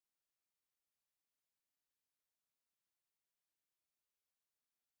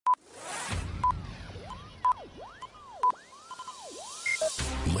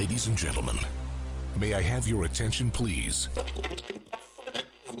Ladies and gentlemen, may I have your attention, please?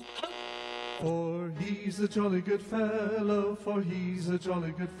 For he's a jolly good fellow, for he's a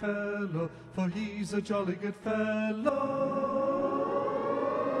jolly good fellow, for he's a jolly good fellow.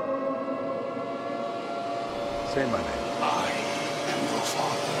 Say my name. I am your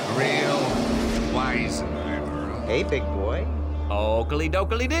father. Real Weisenheimer. Hey, big boy. Oakley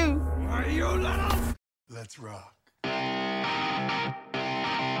dokley doo. Are you little? Let's rock.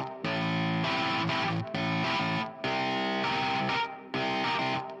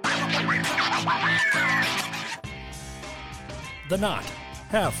 The Not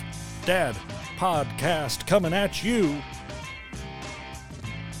Half Dad podcast coming at you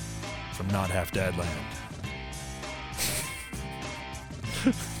from Not Half Dad Land.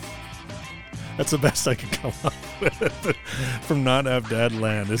 That's the best I could come up with. From Not Half Dad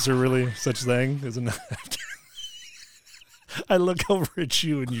Land. Is there really such thing as a Not Half Dad? I look over at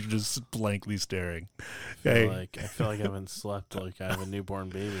you and you're just blankly staring. I feel like I haven't slept like I have a newborn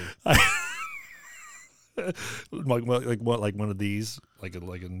baby. Like what? Like one of these? Like a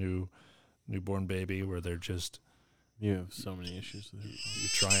newborn baby where they're just. You have so many issues with it. You're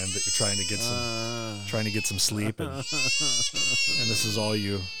trying to get some sleep, and this is all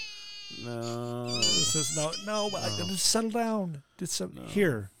you. No. This is no. Just settle down.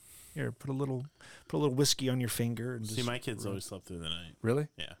 Here, put a little whiskey on your finger. And See, my kids always slept through the night. Really?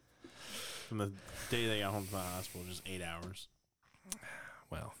 Yeah. From the day they got home from the hospital, just 8 hours.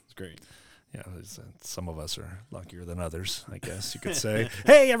 Well, It's great. yeah. Some of us are luckier than others, I guess you could say.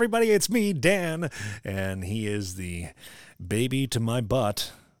 Hey, everybody, it's me, Dan, and he is the baby to my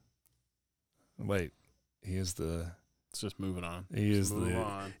butt. Wait, he is the. It's just moving on. He is Move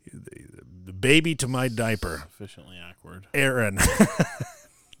on. the baby to my diaper. Sufficiently awkward. Aaron,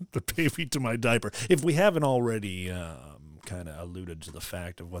 the baby to my diaper. If we haven't already kind of alluded to the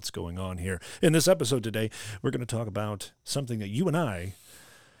fact of what's going on here in this episode today, we're going to talk about something that you and I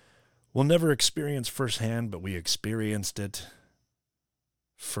will never experience firsthand, but we experienced it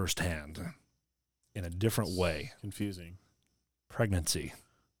firsthand in a different way. Confusing. Pregnancy.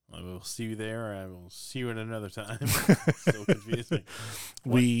 I will see you there, or I will see you at another time. So confusing.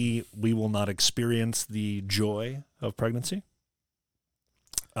 We will not experience the joy of pregnancy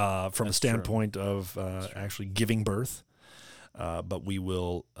from a That's standpoint of actually giving birth. But we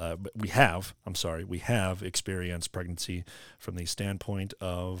have experienced pregnancy from the standpoint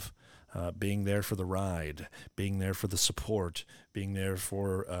of being there for the ride, being there for the support, being there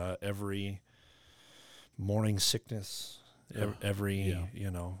for every morning sickness,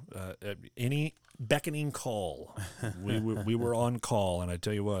 any beckoning call. We were on call, and I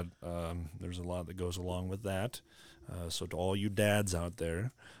tell you what, there's a lot that goes along with that. So to all you dads out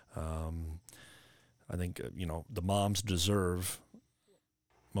there, I think, the moms deserve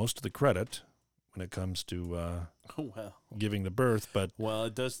most of the credit when it comes to giving the birth. But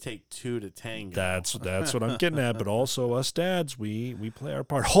it does take two to tango. that's what I'm getting at. But also us dads, we play our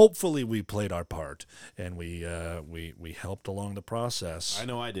part. Hopefully we played our part, and we helped along the process. I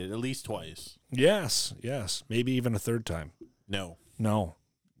know I did, at least twice. Yes, maybe even a third time. No,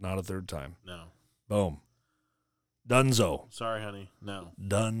 not a third time. no. Boom. Dunzo. Sorry, honey. No.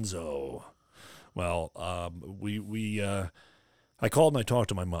 Dunzo. Well, I called and I talked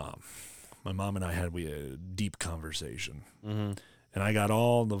to my mom. My mom and I had a deep conversation, and I got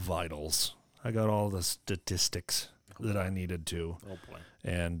all the vitals. I got all the statistics that I needed to. Oh boy!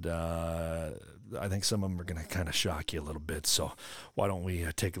 And I think some of them are going to kind of shock you a little bit. So why don't we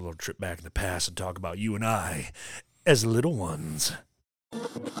take a little trip back in the past and talk about you and I as little ones?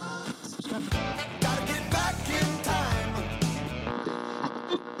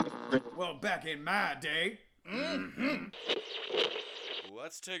 Well, back in my day.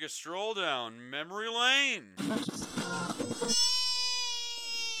 Let's take a stroll down memory lane.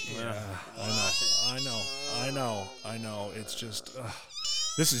 Yeah, I know. It's just,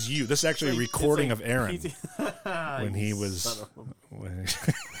 this is you. This is actually a recording of Aaron when he was.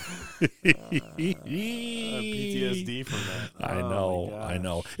 PTSD from that. I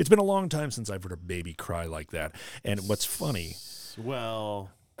know. It's been a long time since I've heard a baby cry like that. And what's funny.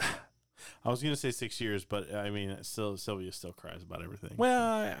 Well, I was going to say 6 years, but I mean, Sylvia still cries about everything.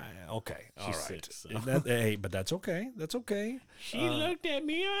 Well, okay. All She's right. 6, so. Hey, but that's okay. That's okay. She looked at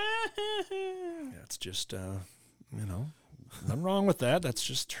me. That's just, nothing wrong with that. That's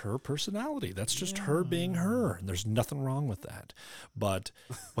just her personality. That's just her being her. And there's nothing wrong with that. But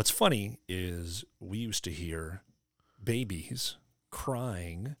what's funny is we used to hear babies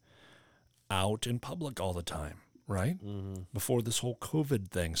crying out in public all the time, right? Mm-hmm. Before this whole COVID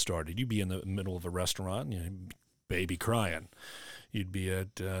thing started. You'd be in the middle of a restaurant and baby crying. You'd be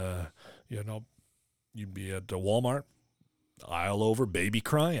at, you'd be at Walmart, aisle over, baby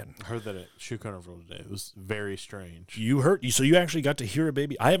crying. I heard that at Shoe Carnival today. It was very strange. So you actually got to hear a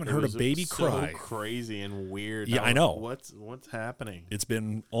baby. I haven't heard a baby cry. So crazy and weird. Yeah, I know. What's happening? It's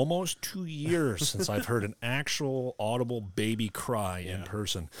been almost 2 years since I've heard an actual audible baby cry in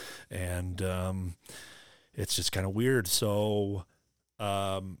person, and it's just kind of weird. So,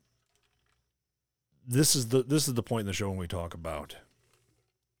 this is the point in the show when we talk about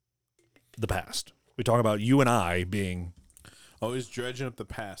the past. We talk about you and I being. Always dredging up the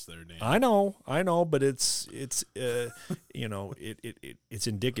past there, Dan. I know, but it's it's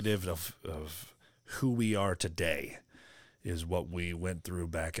indicative of who we are today, is what we went through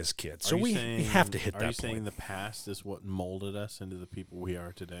back as kids. So we have to hit that point. Are you saying the past is what molded us into the people we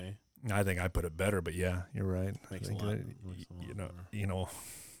are today? I think I put it better, but yeah, you're right. Makes I think a lot, makes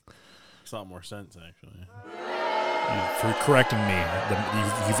a lot more sense, actually. For correcting me,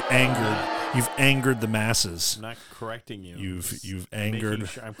 you've angered the masses. I'm not correcting you. You've angered.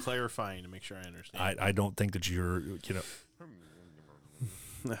 I'm clarifying to make sure I understand. I don't think that you're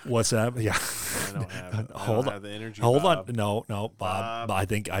What's that? Yeah. I don't have the energy. Hold Bob. on. No, Bob. I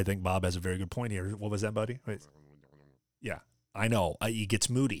think Bob has a very good point here. What was that, buddy? Wait. Yeah, I know. He gets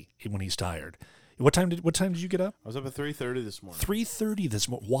moody when he's tired. What time did you get up? I was up at 3:30 this morning. 3:30 this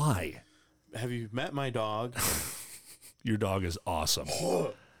morning. Why? Have you met my dog? Your dog is awesome.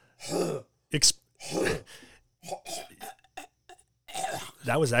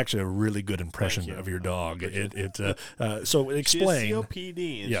 That was actually a really good impression of your dog. So explain. She has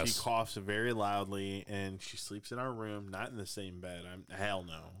COPD, and yes. she coughs very loudly, and she sleeps in our room, not in the same bed. Hell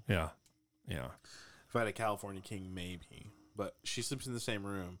no. Yeah. If I had a California King, maybe. But she sleeps in the same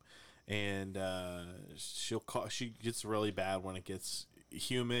room, and she gets really bad when it gets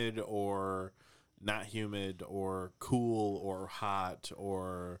humid or not humid or cool or hot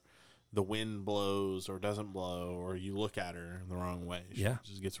or the wind blows or doesn't blow or you look at her the wrong way. She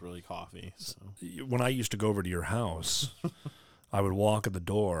just gets really coughy. So. When I used to go over to your house, I would walk at the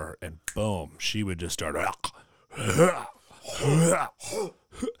door and boom, she would just start.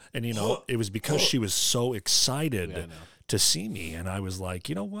 And, it was because she was so excited to see me. And I was like,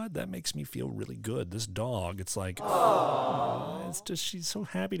 you know what? That makes me feel really good. This dog, it's like, it's just, she's so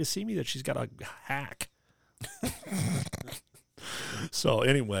happy to see me that she's got a hack. So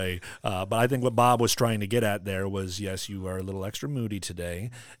anyway, but I think what Bob was trying to get at there was, yes, you are a little extra moody today.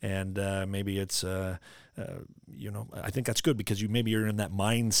 And maybe it's, I think that's good because you're in that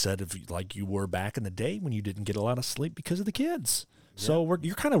mindset of like you were back in the day when you didn't get a lot of sleep because of the kids. So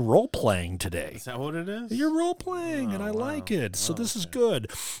you're kind of role-playing today. Is that what it is? You're role-playing, and I like it. So this is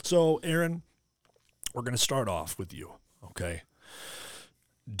good. So, Aaron, we're going to start off with you, okay?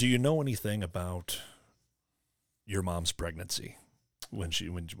 Do you know anything about your mom's pregnancy?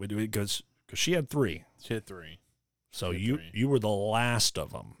 Because she had 3. She had 3. So you were the last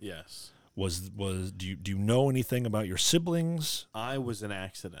of them. Yes. Do you know anything about your siblings? I was an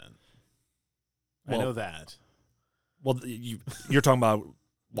accident. Well, I know that. Well, you're talking about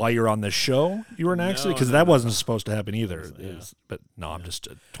while you're on this show, you were an accident? Because that wasn't supposed to happen either. I'm just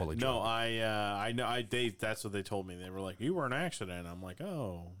totally joking. No, I know. That's what they told me. They were like, "You were an accident." I'm like,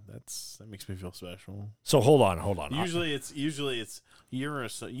 "Oh, that makes me feel special." So hold on. Usually it's you were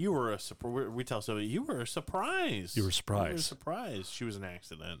a surprise. We tell somebody you were a surprise. You were surprised. You were surprised. She was an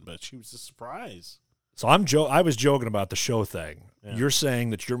accident, but she was a surprise. So I was joking about the show thing. Yeah. You're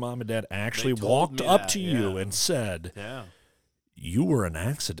saying that your mom and dad actually walked up to you and said, you were an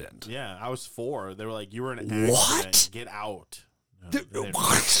accident. Yeah, I was 4. They were like, you were an accident. What? Get out.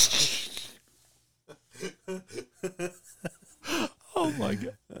 Oh, my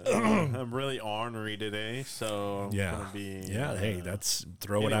God. I'm really ornery today, so I'm going to be... Yeah, hey,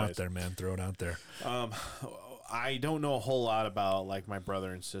 throw it out there, man. Throw it out there. I don't know a whole lot about, like, my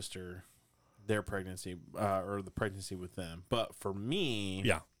brother and sister, their pregnancy, or the pregnancy with them. But for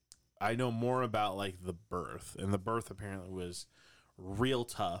me, I know more about, like, the birth. And the birth apparently was real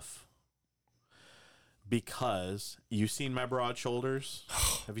tough because you've seen my broad shoulders.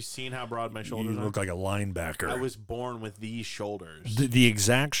 Have you seen how broad my shoulders are? You look like a linebacker. I was born with these shoulders. The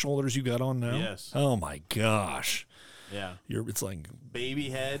exact shoulders you got on now? Yes. Oh, my gosh. Yeah. It's like... Baby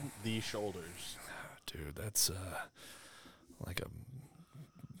head, these shoulders. Dude, that's like a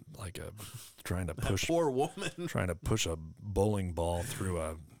trying to push... That poor woman. Trying to push a bowling ball through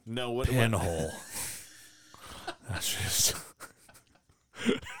a what pinhole. That's just...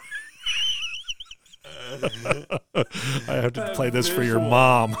 I have to play this for your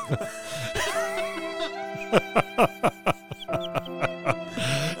mom.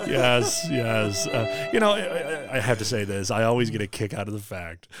 Yeah, Yes. I have to say this. I always get a kick out of the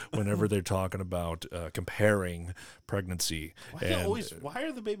fact whenever they're talking about comparing pregnancy. Why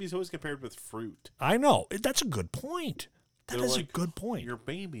are the babies always compared with fruit? I know. That's a good point. That They're is like, a good point. Your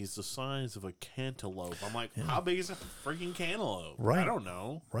baby's the size of a cantaloupe. I'm like, how big is a freaking cantaloupe? Right. I don't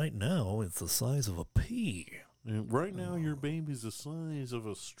know. Right now, it's the size of a pea. And right now, your baby's the size of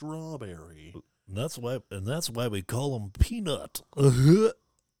a strawberry. That's why we call them peanut.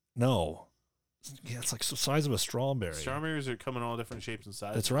 No. Yeah, it's like the size of a strawberry. Strawberries are coming all different shapes and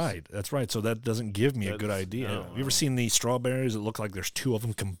sizes. That's right. So that doesn't give me a good idea. no, Have you ever seen these strawberries that look like there's two of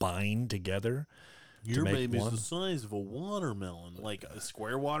them combined together? Your make baby's one? the size of a watermelon, like a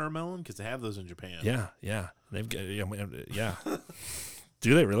square watermelon, because they have those in Japan. Yeah. They've got, yeah.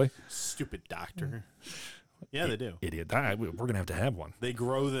 Do they really? Stupid doctor. Yeah, they do. Idiot. We're going to have one. They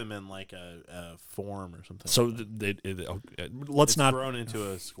grow them in like a form or something. So let's it's not. grown into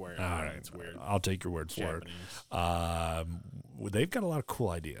a square. All right. It's weird. I'll take your word for Japanese. it. They've got a lot of cool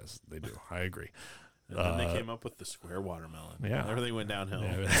ideas. They do. I agree. And then they came up with the square watermelon. Yeah. Everything went downhill.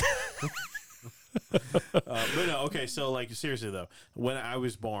 Yeah. But no, okay. So, like, seriously though, when I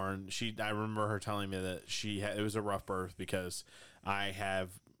was born, I remember her telling me that it was a rough birth because I have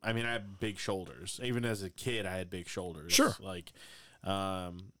big shoulders. Even as a kid, I had big shoulders. Sure. Like,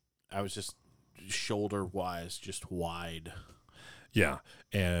 I was just shoulder wise, just wide. Yeah,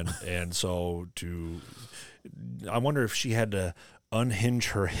 and so I wonder if she had to unhinge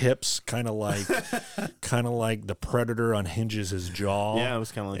her hips, kind of like the predator unhinges his jaw. Yeah, it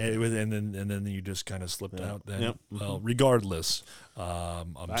was kind of like and then you just kind of slipped out. Then, Yep. well, regardless,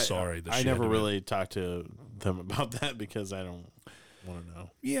 I'm sorry that I she never had to really talked to them about that because I don't want to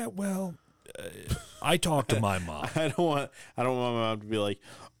know. Yeah, well, I talked to my mom. I don't want my mom to be like,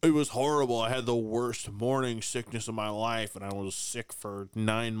 it was horrible. I had the worst morning sickness of my life, and I was sick for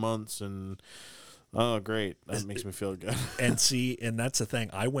 9 months. And oh, great, that makes me feel good. And that's the thing.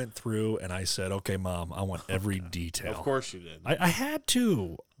 I went through and I said, okay, Mom, I want every detail. Of course you did. I had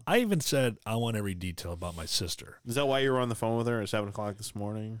to. I even said I want every detail about my sister. Is that why you were on the phone with her at 7:00 this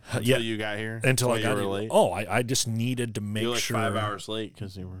morning? Yeah. Until you got here. Until I got you were here. late. Oh, I just needed to make You were like sure 5 hours late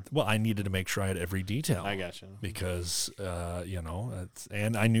because you were. Well, I needed to make sure I had every detail. I got you. Because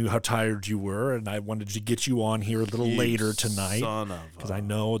and I knew how tired you were, and I wanted to get you on here a little later tonight Son of because I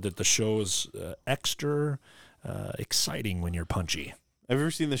know that the show is extra exciting when you're punchy. Have you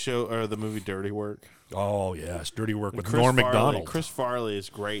ever seen the show or the movie Dirty Work? Oh yes, Dirty Work with Chris Norm Farley. Macdonald. Chris Farley is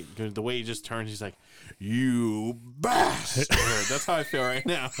great. The way he just turns, he's like, "You bastard!" That's how I feel right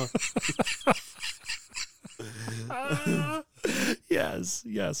now.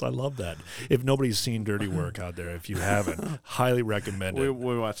 Yes, I love that. If nobody's seen Dirty Work out there, if you haven't, highly recommend it.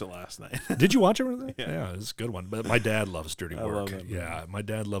 We watched it last night. Did you watch it? Really? Yeah. It's a good one. But my dad loves Dirty Work. love that movie. Yeah, my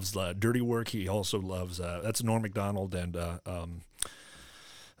dad loves Dirty Work. He also loves that's Norm Macdonald and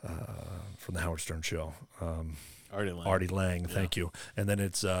from the Howard Stern Show. Artie Lang. Artie Lang, thank you. And then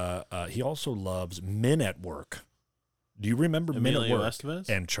it's he also loves Men at Work. Do you remember Men at Emilio Work? Estevez?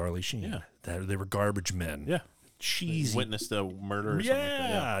 And Charlie Sheen. Yeah. They were garbage men. Yeah. Cheesy. Witnessed a murder or something like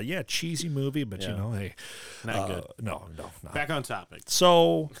that. Yeah, cheesy movie, but Yeah. hey. Not good. No, not. Back on topic.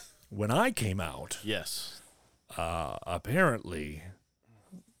 So when I came out, Yes. apparently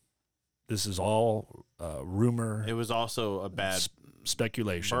this is all rumor, It was also a bad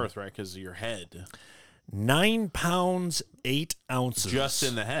speculation. birth, right? Because of your head. 9 pounds, 8 ounces. Just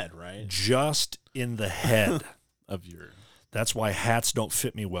in the head, right? Just in the head. Of your That's why hats don't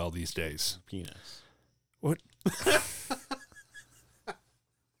fit me well these days. penis. What?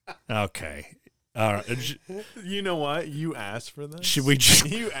 Okay. All right. You know what? You asked for this. Should we just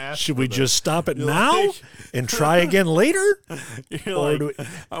You asked should for we this. just stop it You're now like- and try again later? You're Or like, do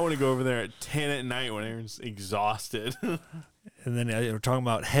I want to go over there at 10 at night when everyone's exhausted. And then we're talking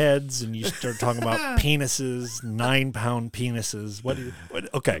about heads, and you start talking about penises, 9 pound penises. What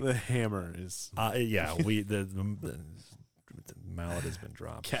okay. The hammer is Yeah, the mallet has been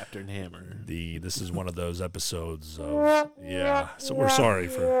dropped. Captain Hammer. This is one of those episodes of So we're sorry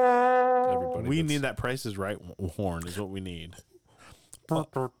for everybody. We need that Price is Right horn is what we need.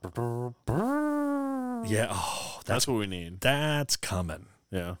 Yeah. Oh, That's what we need. that's coming.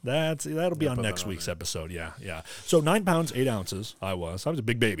 Yeah. That'll be on put next that on week's there. episode. Yeah. So 9 pounds 8 ounces. I was a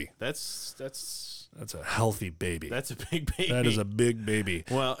big baby. That's That's a healthy baby. a big baby. That is a big baby.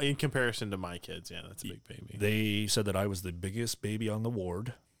 well, in comparison to my kids, yeah, that's a big baby. They said that I was the biggest baby on the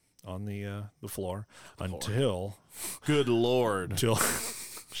ward, on the floor, until Good Lord.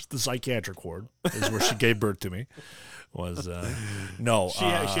 the psychiatric ward is where she gave birth to me. was no. She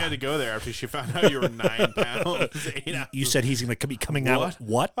had to go there after she found out you were 9 pounds 8 ounces. You said he's going to be coming out.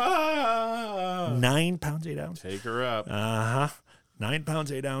 What? Ah! 9 pounds 8 ounces. Take her up. 9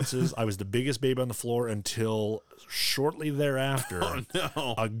 pounds 8 ounces. I was the biggest baby on the floor until shortly thereafter. Oh,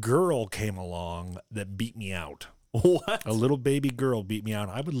 no. A girl came along that beat me out. What? A little baby girl beat me out.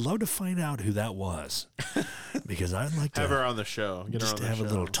 I would love to find out who that was, because I'd like to Have her on the show. Get her just on the have show. a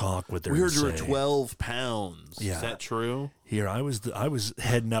little talk with her. We heard and you were say, 12 pounds. Yeah. Is that true? Here, I was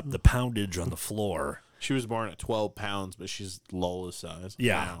heading up the poundage on the floor. She was born at 12 pounds, but she's Lola's size.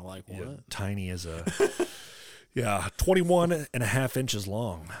 Yeah. Wow, like what? Yeah, tiny as a 21 and a half inches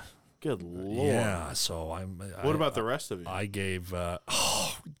long. Good Lord. Yeah, so What about the rest of you? I gave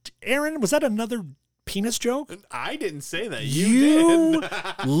Aaron, was that another penis joke? I didn't say that. You did.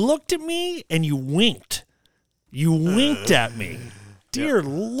 looked at me and you winked. You winked at me. Dear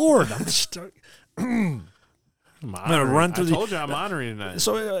Lord, I'm gonna run through I the. told you I'm honoring tonight.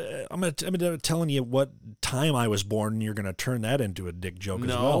 So I'm telling you what time I was born, and you're gonna turn that into a dick joke as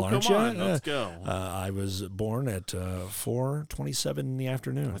well, aren't come you? on, let's go. I was born at 4:27 in the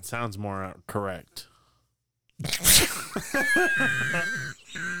afternoon. That sounds more correct.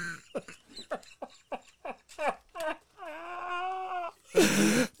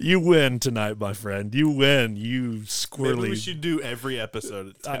 You win tonight, my friend. You win. You squirrely. Maybe we should do every episode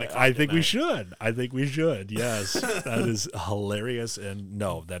at 10 o'clock I think at we night. should. I think we should. Yes, that is hilarious, and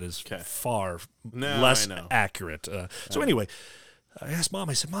no, that is far less I know. accurate. So anyway, I asked Mom.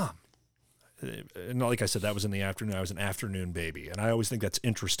 I said, Mom, and like I said, that was in the afternoon. I was an afternoon baby, and I always think that's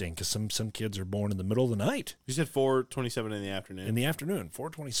interesting because some kids are born in the middle of the night. You said 4:27 in the afternoon. In the afternoon,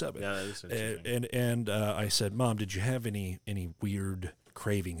 4:27. Yeah, that is interesting. And I said, Mom, did you have any weird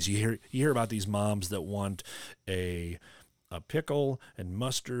cravings? You hear about these moms that want a pickle and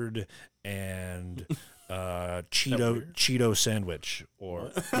mustard and Cheeto sandwich,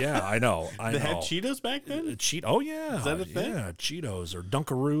 or yeah, I know. They had Cheetos back then. Oh yeah, Is that a thing? Yeah, Cheetos or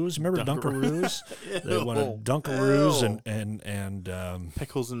Dunkaroos. Remember Dunkaroos? They Ew. wanted Dunkaroos Ew. and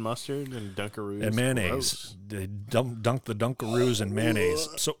Pickles and mustard and Dunkaroos and mayonnaise. Gross. They dunk the Dunkaroos in mayonnaise.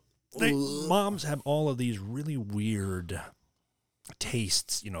 So moms have all of these really weird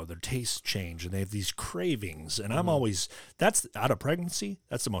tastes. Their tastes change, and they have these cravings. And I'm always that's out of pregnancy.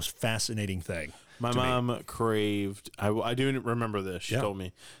 That's the most fascinating thing. My mom craved. I do remember this. She Yeah. told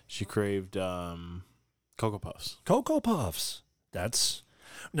me she craved Cocoa Puffs, Cocoa Puffs. That's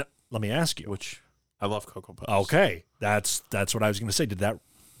now. Let me ask you. which I love Cocoa Puffs. Okay, that's what I was going to say. Do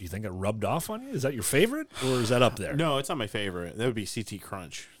you think it rubbed off on you? Is that your favorite, or is that up there? No, it's not my favorite. That would be CT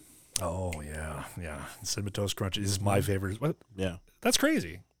Crunch. Oh yeah. Cinnamon Toast Crunch is my favorite. What? Yeah. That's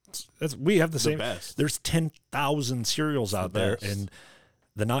crazy. We have the same. best. There's 10,000 cereals out there, best. and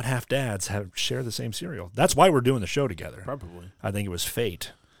the not half dads share the same cereal. That's why we're doing the show together. Probably. I think it was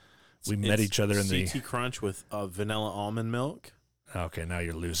fate. We met each other in the. CT Crunch with vanilla almond milk. Okay, now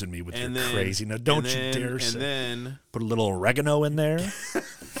you're losing me with And your then, crazy. Now, don't you and dare then, say. And then Put a little oregano in there. a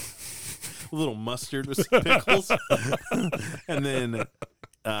little mustard with some pickles. And then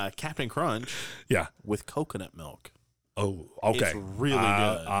Captain Crunch Yeah. with coconut milk. Oh, okay. It's really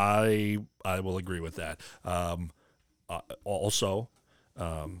good. I will agree with that. Also,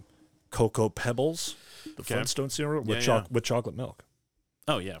 Cocoa Pebbles, the Flintstone cereal with with chocolate milk.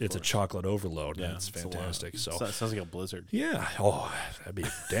 Oh, yeah. It's a chocolate overload. Yeah, and it's it's a lot. fantastic. So It sounds like a blizzard. yeah. Oh, that'd be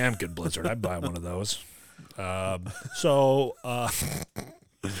a damn good blizzard. I'd buy one of those. My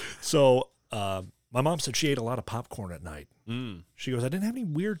mom said she ate a lot of popcorn at night. She goes, I didn't have any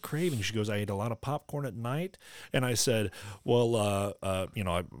weird cravings. She goes, I ate a lot of popcorn at night. And I said, well,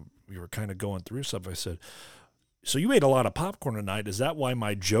 we were kind of going through stuff. I said, so you ate a lot of popcorn at night. Is that why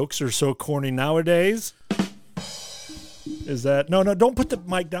my jokes are so corny nowadays? Is that no? Don't put the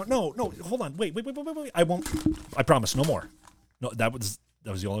mic down. No, hold on. Wait. I won't. I promise, no more. No, that was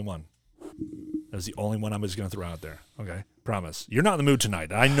the only one. That was the only one I was going to throw out there. Okay, promise. You're not in the mood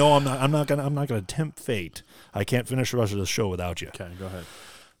tonight. I know I'm not gonna tempt fate. I can't finish the rest of the show without you. Okay, go ahead.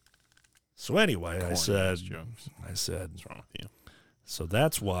 So anyway, I said, What's wrong with you? so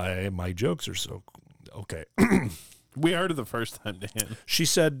that's why my jokes are so okay. We heard it the first time, Dan. She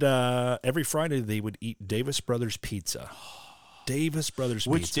said every Friday they would eat Davis Brothers pizza. Davis Brothers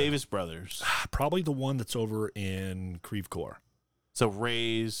Which pizza. Davis Brothers? Probably the one that's over in Creve Coeur. So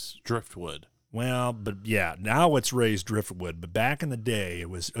Ray's Driftwood. Well, but yeah, now it's raised driftwood. But back in the day, it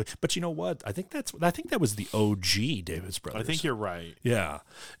was. But you know what? I think that was the OG Davis Brothers. I think you're right. Yeah,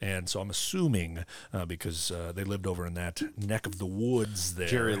 and so I'm assuming because they lived over in that neck of the woods there.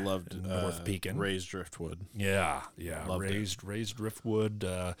 Jerry loved in North Pekin. raised driftwood. Yeah, Loved raised driftwood.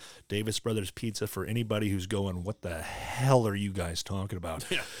 Davis Brothers Pizza for anybody who's going, what the hell are you guys talking about?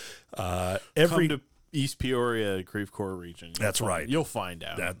 Yeah. Every Come to East Peoria, Creve Coeur region. That's right. You'll find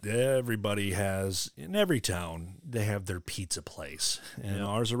out. that everybody has in every town, they have their pizza place, and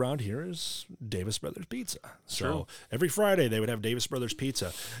ours around here is Davis Brothers Pizza. So True. every Friday they would have Davis Brothers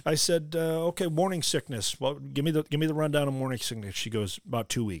Pizza. I said, okay, morning sickness. Well, give me the rundown of morning sickness. She goes, about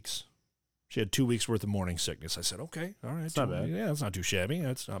 2 weeks. She had 2 weeks worth of morning sickness. I said, okay, all right, It's not bad. Yeah, it's not too shabby.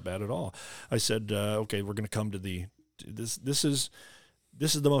 That's not bad at all. I said, okay, we're going to come to this is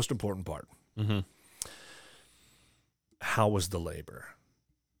the most important part. Mm-hmm. How was the labor?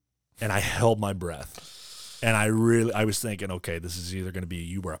 And I held my breath. And I was thinking, okay, this is either going to be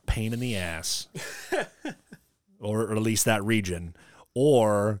you were a pain in the ass, or at least that region,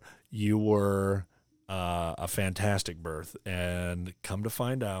 or you were a fantastic birth. And come to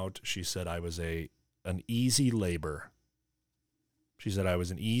find out, she said I was an easy labor. She said I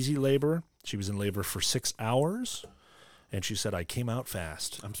was an easy labor. She was in labor for 6 hours, and she said I came out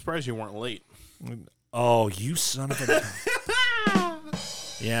fast. I'm surprised you weren't late. Oh, you son of a...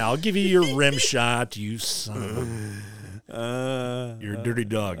 Yeah, I'll give you your rim shot, you son of a... You're a dirty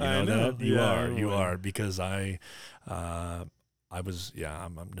dog, you know that? You are, because I'm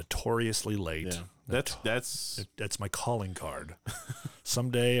notoriously late. Yeah. That's my calling card.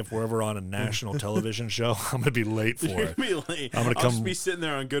 Someday, if we're ever on a national television show, I'm going to be late for You're it. gonna be late. I'm gonna I'll come- just be sitting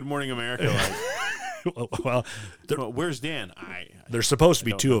there on Good Morning America like, Well, well, where's Dan? there's supposed to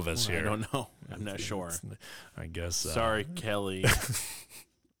be don't two know. of us here. I don't know. I'm not sure. I guess. Sorry, Kelly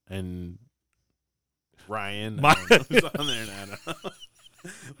and Ryan. My- I don't know who's on there now. I don't know.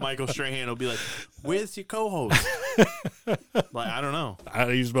 Michael Strahan will be like, "Where's your co-host?" Like, I don't know.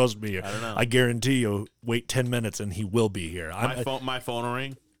 He's supposed to be here. I don't know. I guarantee you, wait 10 minutes and he will be here. My phone will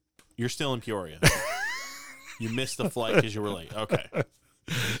ring. You're still in Peoria. You missed the flight because you were late. Okay.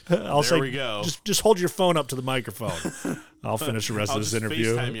 I'll There say, we go. Just hold your phone up to the microphone. I'll finish the rest I'll of this just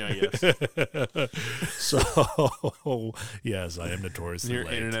interview. FaceTime you, I guess. So, yes, I am notoriously Your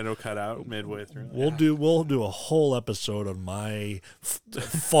late. internet will cut out midway through. We'll do a whole episode on my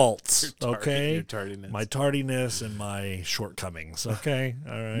faults, okay? Your tardiness. My tardiness and my shortcomings, okay?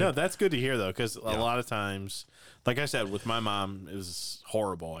 All right. No, that's good to hear though, because a lot of times, like I said, with my mom, it was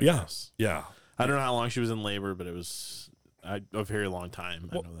horrible. I guess. Yeah. I don't know how long she was in labor, but it was a very long time.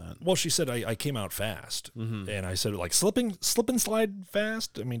 I know that. Well, she said I came out fast, and I said like slip and slide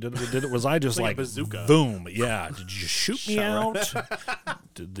fast. I mean, was I just Like a like bazooka. boom? Yeah. Did you shoot me out?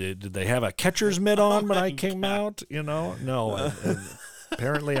 did they have a catcher's mitt on when I came out? You know, no. And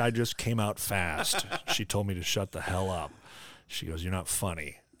apparently, I just came out fast. She told me to shut the hell up. She goes, "You're not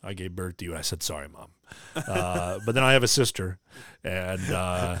funny. I gave birth to you." I said, "Sorry, Mom." But then I have a sister,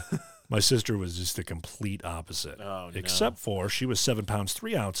 and. My sister was just the complete opposite. Oh, no. Except for she was 7 pounds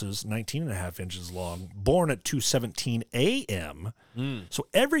 3 ounces, 19.5 inches long, born at 2:17 a.m. So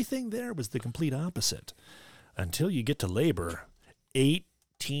everything there was the complete opposite. Until you get to labor,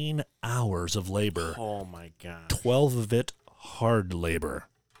 18 hours of labor, Oh my god. 12 of it hard labor.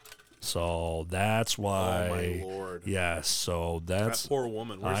 So that's why. Oh my lord. Yes. So that's. That poor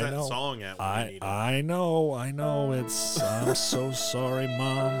woman. Where's I that know. song at? when we need it? I know. I'm so sorry,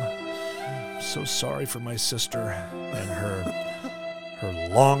 Mom. So sorry for my sister and her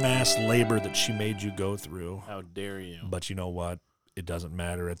long ass labor that she made you go through. How dare you? But you know what? It doesn't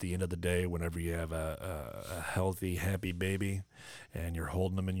matter at the end of the day. Whenever you have a healthy, happy baby, and you're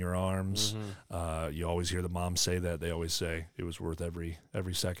holding them in your arms, you always hear the mom say that. They always say it was worth every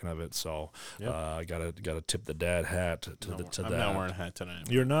second of it. So I gotta tip the dad hat to I'm that. not wearing a hat tonight.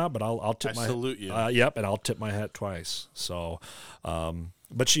 You're not, but I'll tip I salute you. Yep, and I'll tip my hat twice. So,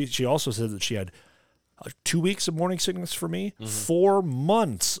 but she also said that she had 2 weeks of morning sickness for me, 4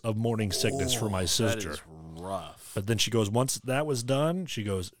 months of morning sickness for my sister. That is rough. But then she goes, once that was done,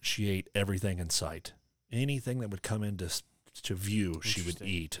 she ate everything in sight. Anything that would come into to view, she would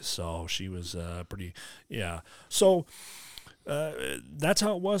eat. So she was pretty, yeah. So that's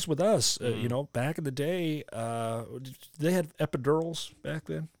how it was with us. You know, back in the day, they had epidurals back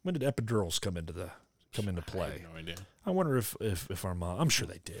then. When did epidurals come into play? I have no idea. I wonder if our mom, I'm sure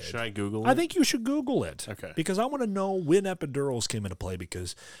they did. Should I Google it? I think you should Google it. Okay. Because I want to know when epidurals came into play,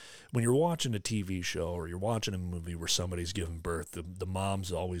 because when you're watching a TV show or you're watching a movie where somebody's giving birth, the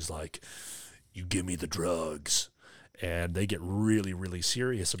mom's always like, "You give me the drugs." and they get really, really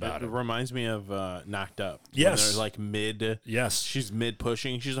serious about It it. reminds me of Knocked Up. When Yes. they're like mid. Yes. She's mid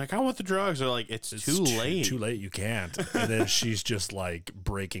pushing. She's like, I want the drugs. They're like, it's too late. Too late. You can't. And then she's just like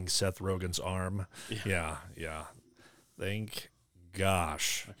breaking Seth Rogen's arm. Yeah. Thank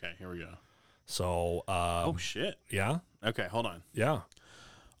gosh. Okay, here we go. So, Oh, shit. yeah. Okay, hold on. Yeah.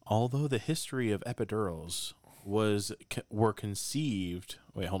 Although the history of epidurals were conceived.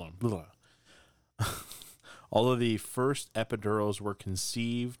 Wait, hold on. Blah. Although the first epidurals were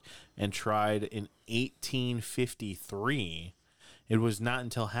conceived and tried in 1853, it was not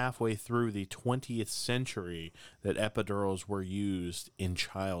until halfway through the 20th century that epidurals were used in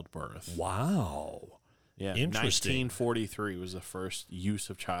childbirth. Wow. Yeah, Interesting. 1943 was the first use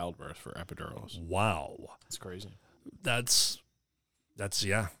of childbirth for epidurals. Wow. That's crazy. That's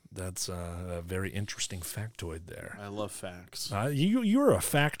a very interesting factoid there. I love facts. You're a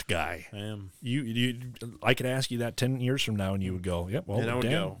fact guy. I am. I could ask you that 10 years from now, and you would go, "Yep." Well, And I would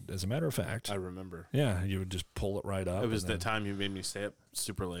Dan, go. as a matter of fact, I remember. yeah, you would just pull it right up. It was and the then- time you made me stay up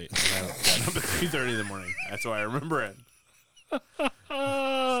super late. I got up at 3:30 in the morning. That's why I remember it. Not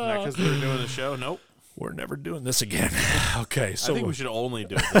because we were doing the show. Nope. We're never doing this again. Okay, so I think we should only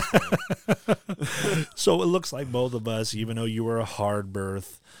do it this way. So it looks like both of us, even though you were a hard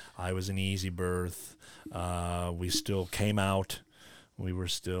birth, I was an easy birth. We still came out. We were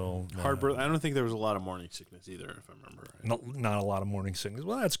still Hard birth. I don't think there was a lot of morning sickness either, if I remember right. Not a lot of morning sickness.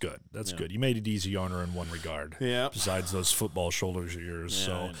 Well, that's good. That's good. You made it easy on her in one regard. Yeah. Besides those football shoulders of yours.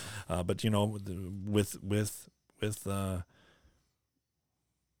 Yeah, So, but with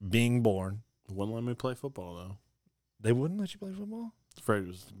being born, Wouldn't let me play football though. they wouldn't let you play football. Afraid I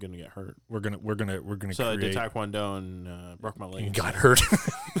was gonna get hurt. We're gonna So I create. did Taekwondo and broke my leg. and got hurt.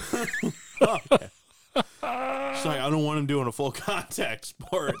 Oh, okay. She's like, I don't want him doing a full contact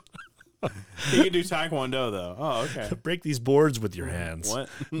sport. He can do Taekwondo though. Oh, okay. Break these boards with your hands. What?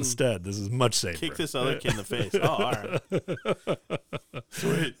 Instead, this is much safer. Kick this other kid in the face. Oh, all right.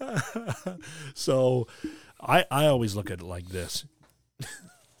 Sweet. So I always look at it like this.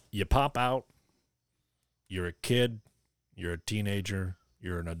 You pop out, you're a kid, you're a teenager,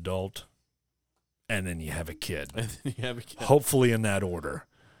 you're an adult, and then you have a kid. And then you have a kid. Hopefully in that order.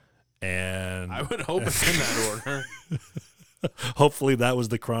 And I would hope it's in that order. hopefully that was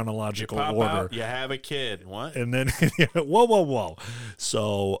the You chronological pop order. out, you have a kid. What? And then, whoa.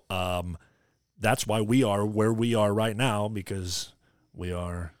 So that's why we are where we are right now, because we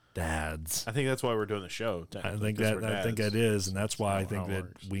are dads. I think that's why we're doing the show. I think because that we're I think dads. that is, and that's why I That's think how it that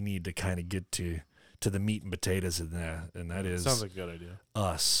works. we need to kind of get to the meat and potatoes of that, and that is Sounds like a good idea.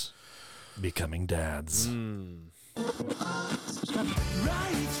 us becoming dads. Mm.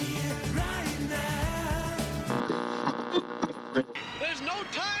 There's no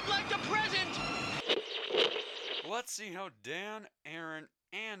time like the present. Let's see how Dan, Aaron,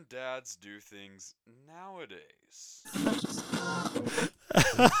 and dads do things nowadays.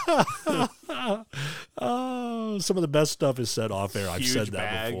 Oh, some of the best stuff is said off air. I've Huge said that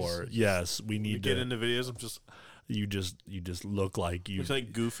bags. before. Yes, we You need get to. into videos of just You just look like you looks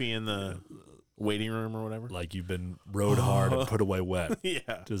like Goofy in the waiting room or whatever. like you've been rode hard and put away wet. Yeah.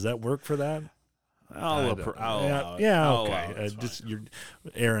 Does that work for that? I'll yeah, allow it. yeah, I'll okay. allow it. It's Just fine. you're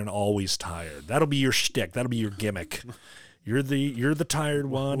Aaron always tired. That'll be your shtick. That'll be your gimmick. You're the tired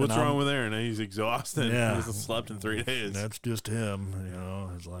one. What's and wrong I'm- with Aaron? He's exhausted. Yeah. He hasn't slept in 3 days. That's just him.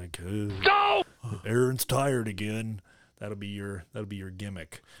 It's like no! Aaron's tired again. That'll be your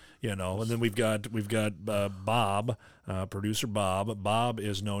gimmick. And then we've got Bob, producer Bob. Bob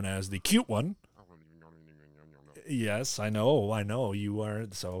is known as the cute one. Yes, I know you are.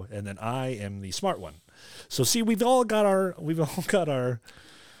 So, and then I am the smart one. So see, we've all got our our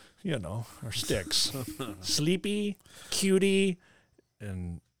sticks. Sleepy, cutie,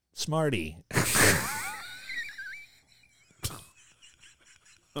 and smarty.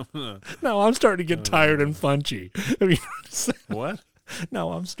 No, I'm starting to get tired and punchy. I mean, What?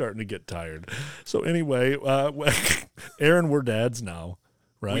 no, I'm starting to get tired. So anyway, Aaron, we're dads now,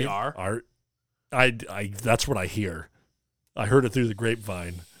 right? We are? I that's what I hear. I heard it through the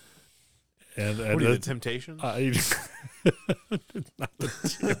grapevine. And What are you, the Temptations? not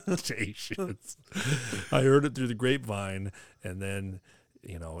the Temptations. I heard it through the grapevine, and then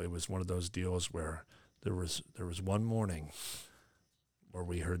it was one of those deals where there was one morning where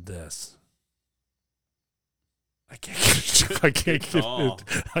we heard this. I can't get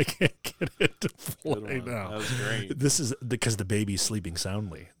it to Good play one. now. That was great. This is because the baby's sleeping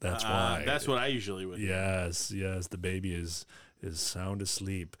soundly. That's why. That's what I usually would do. Yes, the baby is sound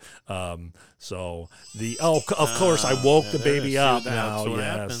asleep. So of course I woke the there baby it is. up That's now. what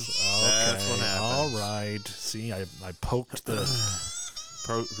Yes. happened. Okay. That's what happened. All right. See, I poked the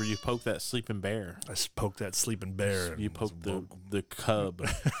You poked that sleeping bear. I poked that sleeping bear. You poked the cub.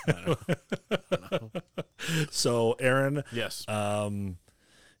 So, Aaron, Yes.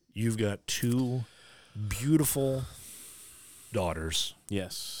 you've got 2 beautiful daughters,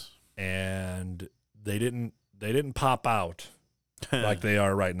 Yes. and they didn't pop out like they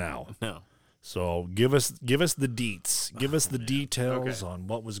are right now. No. So give us the deets. Give us the details Okay. on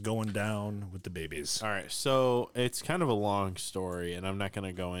what was going down with the babies. All right. So it's kind of a long story, and I'm not going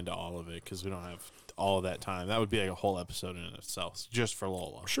to go into all of it because we don't have all of that time. That would be like a whole episode in itself, just for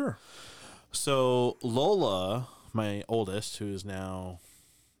Lola. Sure. So Lola, my oldest, who is now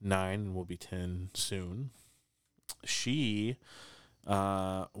 9 and will be 10 soon, she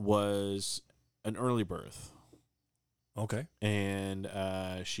was an early birth. Okay. And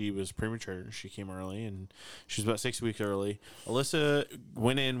she was premature. She came early, and she was about 6 weeks early. Alyssa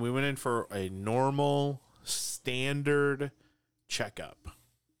went in. We went in for a normal, standard checkup.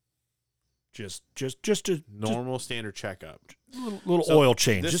 Just a Normal, standard checkup. little So oil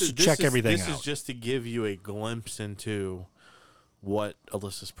change, just to check everything This out. is just to give you a glimpse into what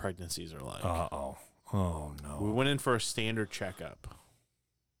Alyssa's pregnancies are like. Oh no. We went in for a standard checkup.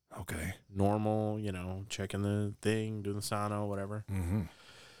 Okay. Normal, checking the thing, doing the sono, whatever.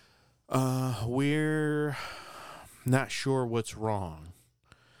 Mm-hmm. We're not sure what's wrong,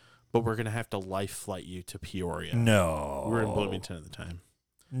 but we're going to have to life flight you to Peoria. No. We were in Bloomington at the time.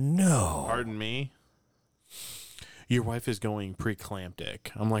 No. Pardon me? Your wife is going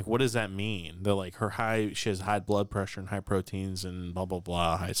preeclamptic. I'm like, what does that mean? They're like, she has high blood pressure and high proteins and blah, blah,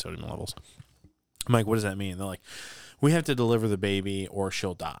 blah, high sodium levels. I'm like, what does that mean? They're like, we have to deliver the baby or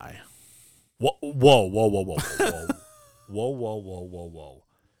she'll die. Whoa. Whoa.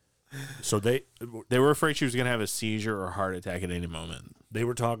 So they were afraid she was going to have a seizure or heart attack at any moment. They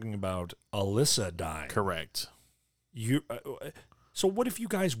were talking about Alyssa dying. Correct. So what if you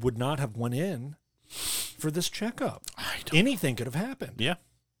guys would not have went in for this checkup? Anything could have happened. Yeah.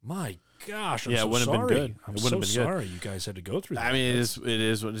 My gosh. I'm Yeah, it so wouldn't have sorry. been good. I'm It so wouldn't have been good. sorry you guys had to go through that. I mean, it's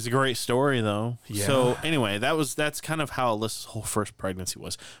a great story though. Yeah. So anyway, that's kind of how Alyssa's whole first pregnancy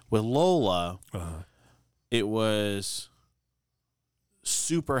was. With Lola, it was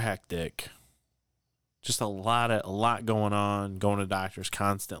super hectic. Just a lot going on, going to doctors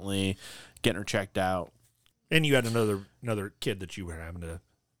constantly, getting her checked out. And you had another kid that you were having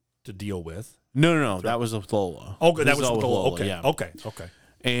to deal with. No, that was with Lola. Oh, that This was is all with Lola. Okay. yeah. Okay.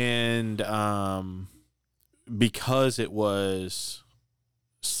 And because it was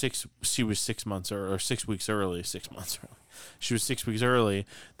she was 6 months or 6 weeks early. 6 months early. She was 6 weeks early.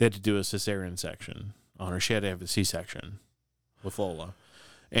 They had to do a cesarean section on her. She had to have a C-section with Lola,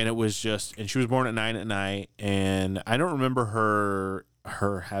 and it was and she was born at 9 at night. And I don't remember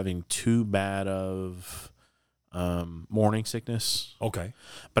her having too bad of morning sickness. Okay.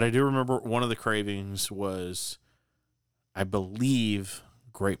 But I do remember one of the cravings was, I believe,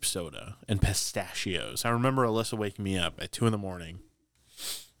 grape soda and pistachios. I remember Alyssa waking me up at 2 a.m.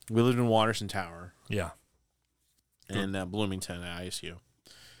 We lived in Watterson Tower. Yeah. In Bloomington at ISU.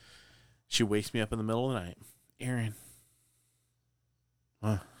 She wakes me up in the middle of the night. Aaron.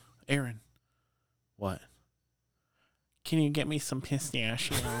 What? Can you get me some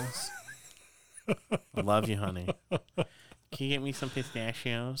pistachios? I love you, honey. Can you get me some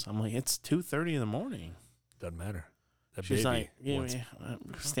pistachios? I'm like, it's 2:30 in the morning. Doesn't matter. That She's baby like, give wants- me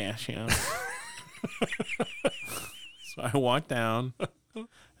pistachios. So I walk down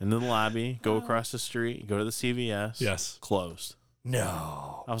into the lobby, go across the street, go to the CVS. Yes. Closed.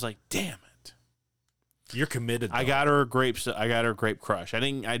 No. I was like, damn it. You're committed. I got her grapes. I got her grape crush. I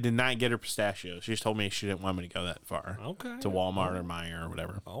did not get her pistachios. She just told me she didn't want me to go that far. Okay. To Walmart or Meijer or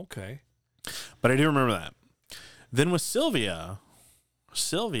whatever. Okay. But I do remember that. Then with Sylvia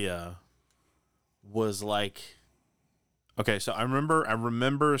was like, okay, so I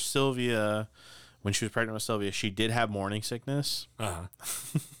remember Sylvia, when she was pregnant with Sylvia, she did have morning sickness.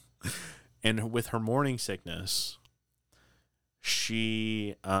 And with her morning sickness,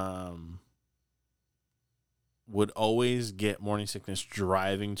 she would always get morning sickness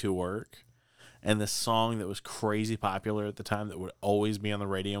driving to work. And the song that was crazy popular at the time that would always be on the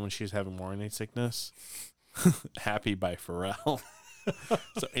radio when she was having morning sickness, Happy by Pharrell.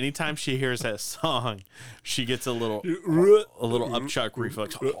 So anytime she hears that song, she gets a little upchuck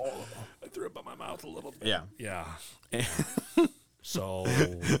reflex. I threw up in my mouth a little bit. Yeah. Yeah. So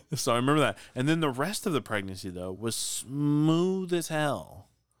I remember that. And then the rest of the pregnancy, though, was smooth as hell.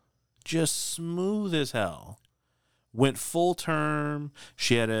 Just smooth as hell. Went full term.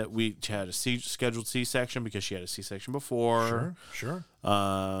 She had a scheduled C-section because she had a C-section before. Sure.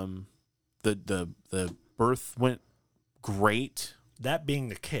 the birth went great. That being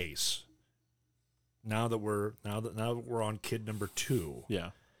the case, now that we're on kid number 2,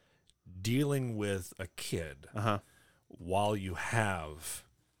 Yeah. dealing with a kid while you have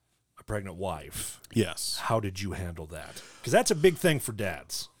a pregnant wife. Yes. How did you handle that? Because that's a big thing for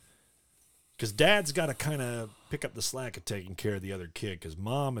dads. Because dad's got to kind of pick up the slack of taking care of the other kid because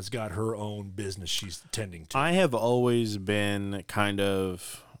mom has got her own business she's tending to. I have always been kind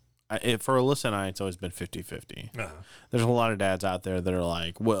of, for Alyssa and I, it's always been 50-50. There's a lot of dads out there that are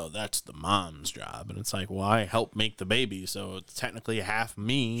like, well, that's the mom's job. And it's like, well, I help make the baby, so it's technically half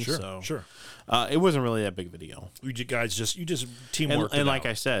me. Sure. It wasn't really that big of a deal. You guys just teamwork. And like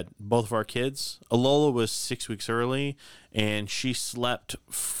I said, both of our kids, Alola was 6 weeks early, and she slept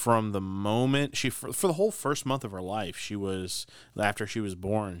from the moment for the whole first month of her life. After she was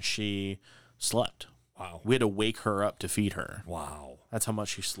born, she slept. Wow. We had to wake her up to feed her. Wow. That's how much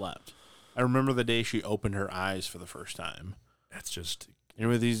she slept. I remember the day she opened her eyes for the first time. That's just... And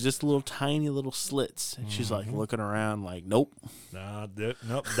with these just little tiny little slits, and she's like looking around like, nope.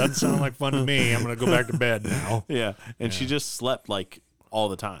 Nope, doesn't sound like fun to me. I'm going to go back to bed now. Yeah. And she just slept like all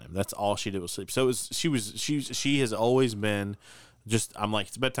the time. That's all she did was sleep. So she has always been just, I'm like,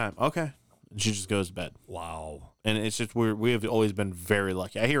 it's bedtime. Okay. And she just goes to bed. Wow. And it's just, we have always been very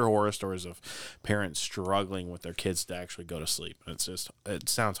lucky. I hear horror stories of parents struggling with their kids to actually go to sleep. It's just, it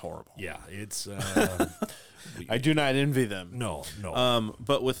sounds horrible. Yeah. It's, I do not envy them. No.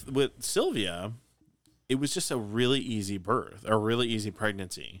 But with Sylvia, it was just a really easy birth, a really easy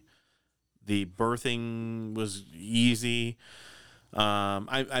pregnancy. The birthing was easy.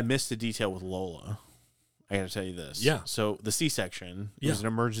 I missed a detail with Lola. I got to tell you this. Yeah. So the C-section was an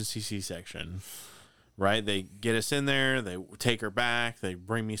emergency C-section, right? They get us in there. They take her back. They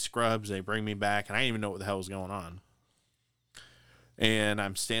bring me scrubs. They bring me back. And I didn't even know what the hell was going on. And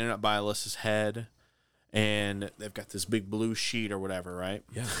I'm standing up by Alyssa's head, and they've got this big blue sheet or whatever, right?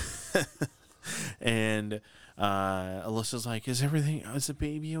 Yeah. And Alyssa's like, is the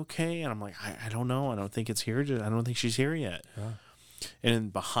baby okay? And I'm like, I don't know. I don't think it's here. I don't think she's here yet. Yeah. And then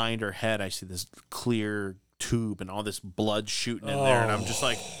behind her head, I see this clear tube and all this blood shooting in there. And I'm just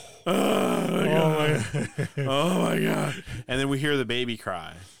like, oh my God. And then we hear the baby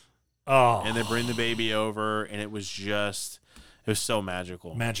cry. Oh. And they bring the baby over, and it was so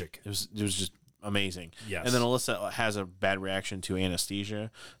magical. Magic. It was just amazing. Yes. And then Alyssa has a bad reaction to anesthesia,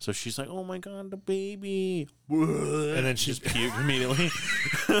 so she's like, "Oh my God, the baby!" And then she's just puked immediately.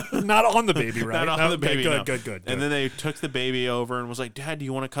 Not on the baby, right? Not on the baby. Good. And then they took the baby over and was like, "Dad, do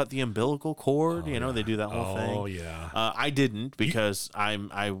you want to cut the umbilical cord?" They do that whole thing. Oh yeah. I didn't because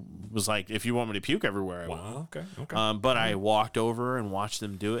I was like, if you want me to puke everywhere, I will. Wow. Okay. But I walked over and watched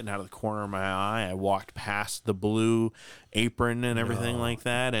them do it, and out of the corner of my eye, I walked past the blue apron and everything like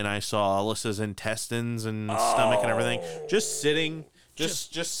that, and I saw Alyssa's intestines and stomach and everything just sitting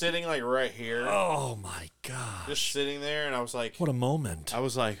like right here. Oh my God. Just sitting there, and I was like, what a moment. I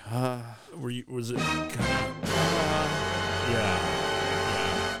was like, was it kind of, yeah.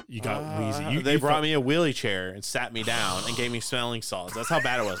 You got wheezy. They brought me a wheelie chair and sat me down and gave me smelling salts. That's how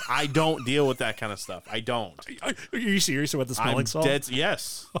bad it was. I don't deal with that kind of stuff. I don't. Are you serious about the smelling salts?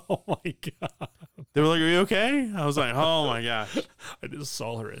 Yes. Oh my God. They were like, "Are you okay?" I was like, "Oh my gosh." I just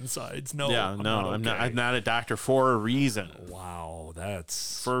saw her insides. No. Yeah, I'm not a doctor for a reason. Wow,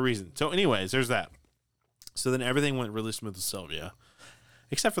 that's for a reason. So, anyways, there's that. So then everything went really smooth with Sylvia,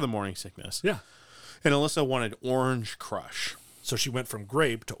 except for the morning sickness. Yeah. And Alyssa wanted Orange Crush. So she went from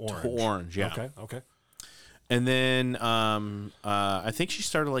grape to orange. To orange, yeah. Okay. And then I think she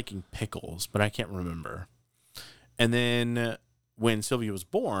started liking pickles, but I can't remember. And then when Sylvia was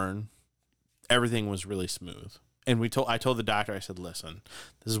born, everything was really smooth. And I told the doctor, I said, "Listen,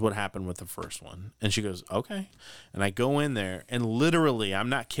 this is what happened with the first one." And she goes, "Okay." And I go in there, and literally, I'm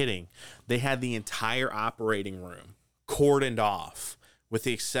not kidding, they had the entire operating room cordoned off, with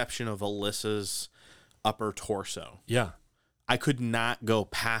the exception of Alyssa's upper torso. Yeah. I could not go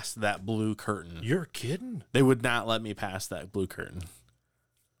past that blue curtain. You're kidding? They would not let me past that blue curtain.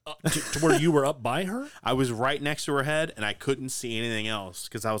 To where you were up by her? I was right next to her head, and I couldn't see anything else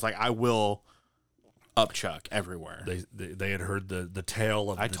because I was like, I will upchuck everywhere. They had heard the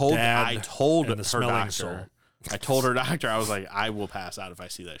tale of I the told dad her doctor. salt. I told her doctor, I was like, I will pass out if I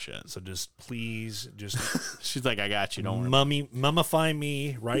see that shit. So please, she's like, I got you. Don't worry. Mummify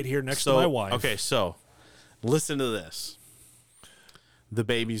me right here next to my wife. Okay, so listen to this. The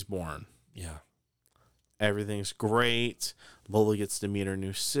baby's born. Yeah. Everything's great. Lola gets to meet her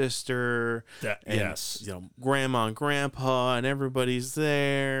new sister. Yes. Grandma and grandpa and everybody's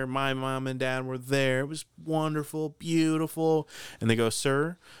there. My mom and dad were there. It was wonderful, beautiful. And they go,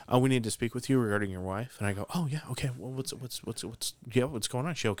 "Sir, we need to speak with you regarding your wife." And I go, "Oh yeah, okay. Well, what's going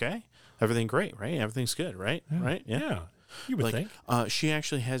on? Is she okay? Everything great, right? Everything's good, right? Yeah. Right? Yeah. You would think. She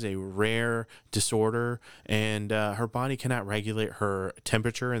actually has a rare disorder, and her body cannot regulate her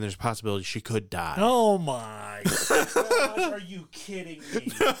temperature, and there's a possibility she could die." Oh my gosh, are you kidding me?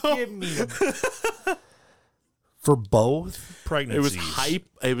 Give me for both pregnancies. It was hype.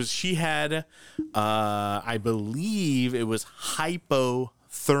 She had, I believe it was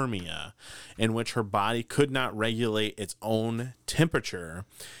hypothermia, in which her body could not regulate its own temperature,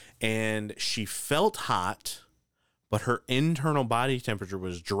 and she felt hot, but her internal body temperature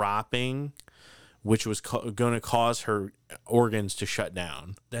was dropping, which was going to cause her organs to shut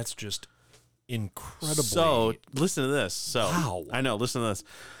down. That's just incredible. So listen to this. So wow. I know. Listen to this.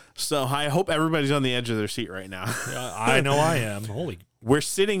 So I hope everybody's on the edge of their seat right now. I know I am. Holy. We're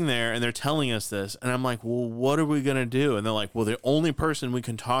sitting there and they're telling us this, and I'm like, "Well, what are we gonna do?" And they're like, "Well, the only person we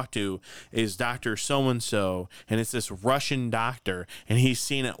can talk to is Dr. So-and-so, and it's this Russian doctor, and he's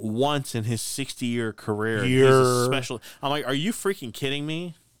seen it once in his 60-year career. He's a special." I'm like, "Are you freaking kidding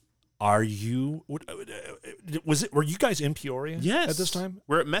me? Are you? Were you guys in Peoria? Yes. At this time,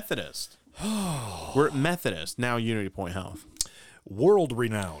 We're at Methodist. We're at Methodist now. Unity Point Health,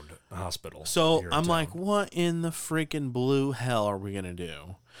 world-renowned hospital. So I'm like, what in the freaking blue hell are we gonna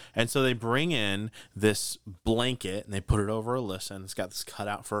do? And so they bring in this blanket and they put it over Alyssa, and it's got this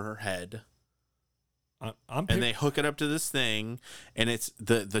cutout for her head. And they hook it up to this thing, and it's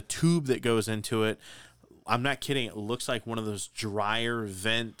the tube that goes into it. I'm not kidding. It looks like one of those dryer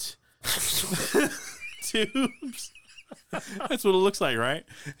vent tubes. That's what it looks like, right?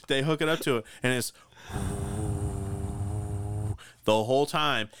 They hook it up to it, and it's the whole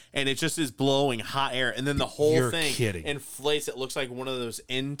time, and it just is blowing hot air, and then the whole thing inflates. It looks like one of those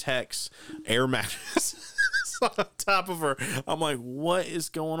Intex air mattresses on top of her. I'm like, what is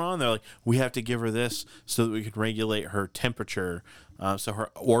going on? They're like, we have to give her this so that we can regulate her temperature, so her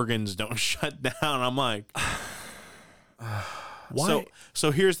organs don't shut down. I'm like, why?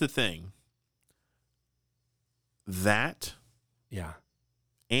 So here's the thing. That,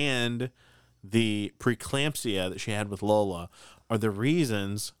 and the preeclampsia that she had with Lola are the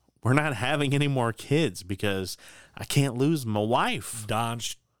reasons we're not having any more kids, because I can't lose my wife.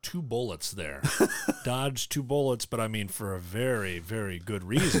 Dodged 2 bullets there. Dodged 2 bullets, but I mean for a very, very good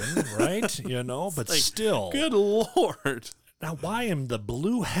reason, right? But like, still. Good Lord. Now, why in the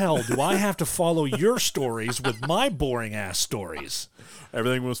blue hell do I have to follow your stories with my boring ass stories?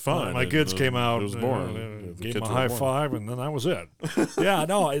 Everything was fine. My kids came out. It was boring. Gave them a high five, and then that was it. Yeah,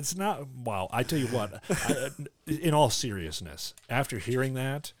 no, it's not. Wow. I tell you what, in all seriousness, after hearing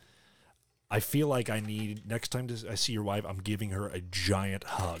that, I feel like I need, next time I see your wife, I'm giving her a giant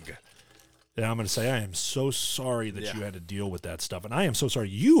hug. And I'm going to say, I am so sorry that you had to deal with that stuff. And I am so sorry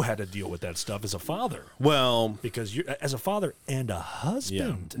you had to deal with that stuff as a father. Well, because you're as a father and a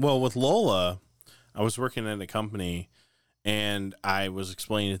husband. Yeah. Well, with Lola, I was working at a company, and I was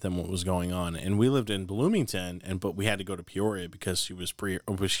explaining to them what was going on. And we lived in Bloomington, but we had to go to Peoria because she was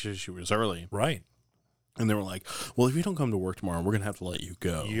early. Right. And they were like, well, if you don't come to work tomorrow, we're going to have to let you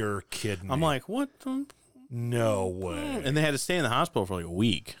go. You're kidding me. I'm like, what? No way. And they had to stay in the hospital for like a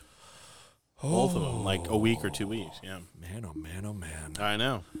week. Both of them, like a week or 2 weeks. Yeah. Man, oh man, oh man. I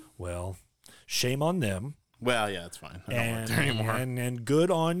know. Well, shame on them. Well, yeah, it's fine. I don't work there anymore. And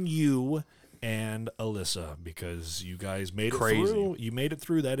good on you and Alyssa, because you guys made it through. You made it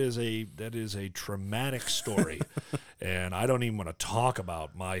through. That is a traumatic story. And I don't even want to talk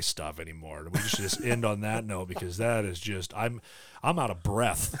about my stuff anymore. We should just end on that note, because that is just I'm out of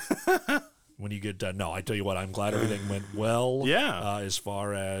breath. When you get done. No, I tell you what, I'm glad everything went well. Yeah. As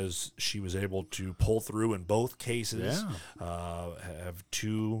far as she was able to pull through in both cases. Yeah. Have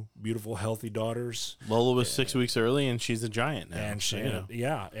 2 beautiful, healthy daughters. Lola was 6 weeks early, and she's a giant now. And she, And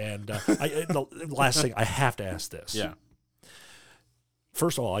the last thing, I have to ask this. Yeah.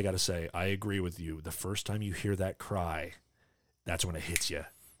 First of all, I got to say, I agree with you. The first time you hear that cry, that's when it hits you.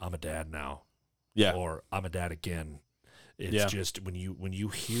 I'm a dad now. Yeah. Or I'm a dad again. It's just when you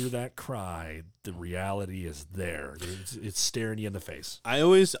hear that cry, the reality is there. It's staring you in the face. I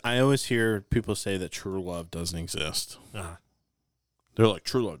always hear people say that true love doesn't exist. They're like,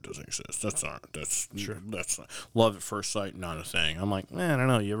 true love doesn't exist. That's not love at first sight, not a thing. I'm like, man, I don't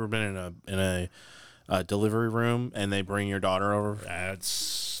know. You ever been in a delivery room and they bring your daughter over? I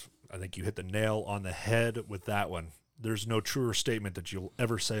think you hit the nail on the head with that one. there's no truer statement that you'll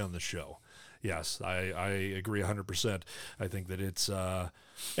ever say on the show. Yes, I agree 100%. I think that it's and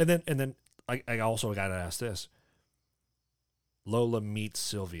then I also got to ask this. Lola meets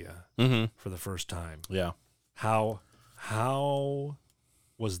Sylvia for the first time. Yeah. How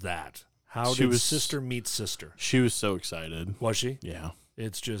was that? How did sister meet sister? She was so excited. Was she? Yeah.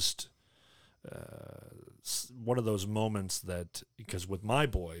 It's just one of those moments that, because with my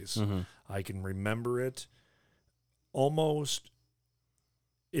boys, I can remember it almost.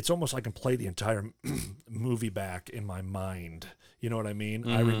 It's almost like I can play the entire movie back in my mind. You know what I mean?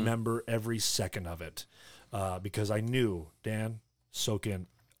 I remember every second of it because I knew, Dan, soak in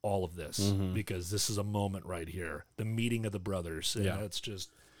all of this because this is a moment right here, the meeting of the brothers. And it's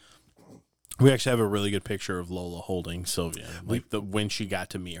just. We actually have a really good picture of Lola holding Sylvia, when she got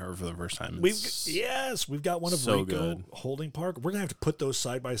to meet her for the first time. We've got one of so Rico good. holding Parker. We're gonna have to put those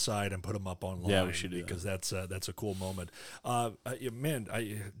side by side and put them up online. Yeah, we should do because that's a cool moment. Man,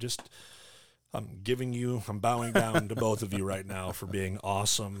 I'm bowing down to both of you right now for being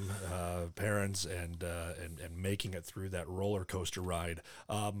awesome parents and making it through that roller coaster ride.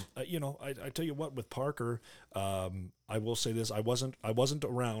 I tell you what, with Parker, I will say this: I wasn't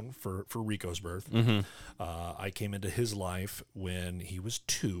around for Rico's birth. I came into his life when he was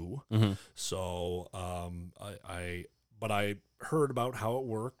 2, so but I heard about how it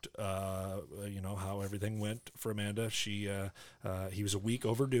worked, how everything went for Amanda. He was a week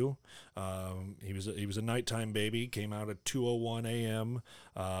overdue. He was a nighttime baby, came out at 2:01 a.m.,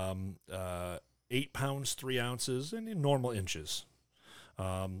 8 pounds, 3 ounces, and in normal inches.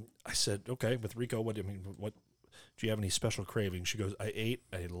 I said, okay, with Rico, what do you have any special cravings? She goes, I ate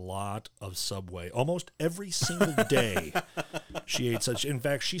a lot of Subway. Almost every single day she ate such. In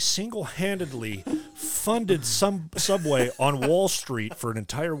fact, she single-handedly funded some Subway on Wall Street for an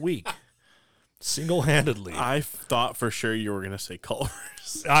entire week. Single-handedly. I thought for sure you were going to say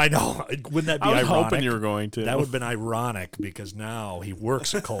Culver's. I know. Wouldn't that be ironic? I was hoping you were going to. That would have been ironic because now he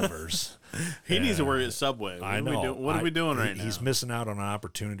works at Culver's. He needs to work at Subway. I know. What are we doing right now? He's missing out on an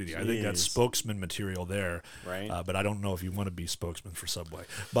opportunity. I think that's spokesman material there. Right. But I don't know if you want to be spokesman for Subway.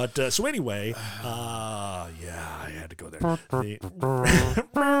 But so anyway, I had to go there.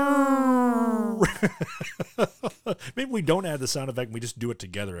 Maybe we don't add the sound effect. We just do it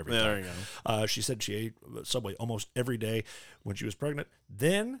together every time. There you go. She said she ate Subway almost every day when she was pregnant.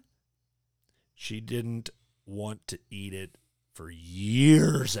 Then she didn't want to eat it for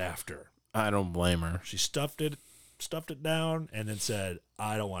years after. I don't blame her. She stuffed it down, and then said,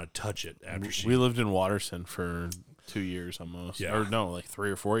 I don't want to touch it after she... We lived in Watterson for 2 years almost. Yeah. Or no, like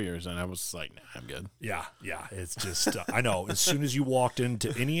 3 or 4 years, and I was like, nah, I'm good. Yeah. It's just, I know, as soon as you walked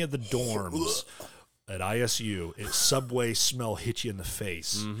into any of the dorms at ISU, Subway smell hit you in the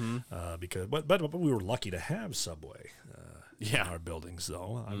face. Because, but we were lucky to have Subway in our buildings,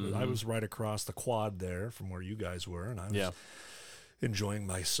 though. I was right across the quad there from where you guys were, and I was enjoying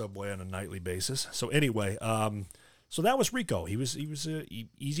my Subway on a nightly basis. So anyway, so that was Rico. He was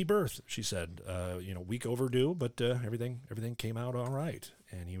easy birth, she said. Week overdue, but everything came out all right,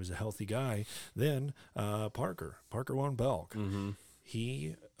 and he was a healthy guy. Then Parker Von Belk,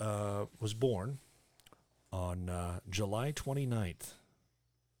 he was born on July 29th,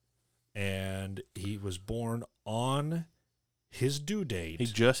 and he was born on his due date. He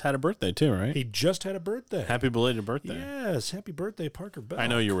just had a birthday too, right? He just had a birthday. Happy belated birthday. Yes, happy birthday, Parker Belk. I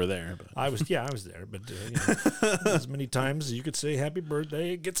know you were there. But. I was there, but as many times as you could say happy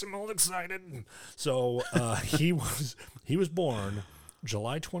birthday, it gets him all excited. So he was born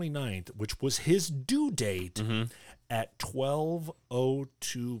July 29th, which was his due date at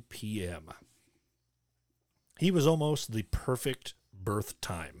 12:02 p.m. He was almost the perfect birth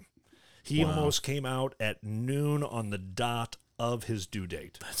time. He almost came out at noon on the dot of his due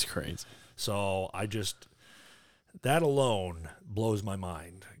date. That's crazy. So that alone blows my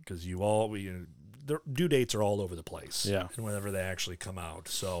mind because their due dates are all over the place. Yeah. And whenever they actually come out.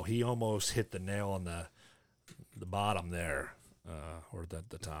 So he almost hit the nail on the bottom there, or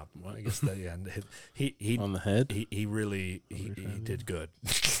the top. Well, I guess the end. He on the head. He really did good.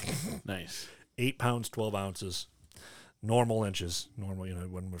 Nice. 8 pounds 12 ounces. Normal inches. Normal,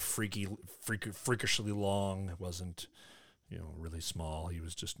 it wasn't freakishly long. It wasn't, really small. He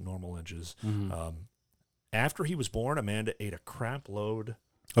was just normal inches. After he was born, Amanda ate a crap load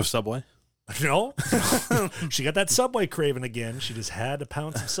of Subway. No, she got that Subway craving again. She just had to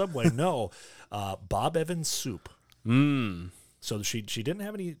pound some Subway. No, Bob Evans soup. So she didn't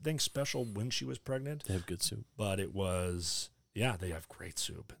have anything special when she was pregnant. They have good soup, but it was they have great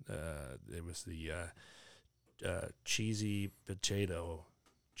soup. It was the cheesy potato,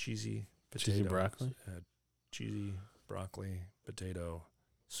 cheesy broccoli, cheesy broccoli potato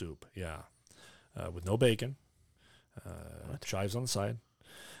soup. Yeah, with no bacon, chives on the side,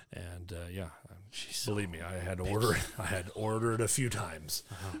 and believe me, I had to order. I had ordered a few times.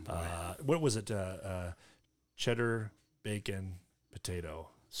 What was it? Cheddar bacon potato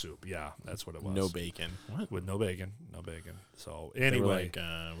soup. Yeah, that's what it was. No bacon. What? With no bacon. So They were anyway, like,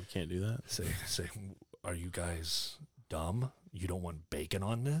 we can't do that. say, are you guys dumb? You don't want bacon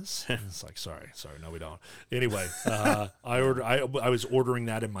on this? It's like, sorry, no, we don't. Anyway, I was ordering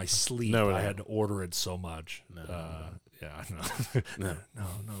that in my sleep. No, I had to order it so much. No.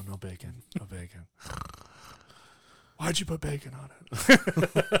 No bacon, no bacon. Why'd you put bacon on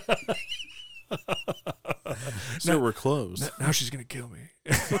it? So we're closed. Now she's gonna kill me.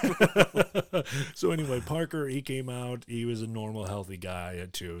 So anyway, Parker, he came out. He was a normal, healthy guy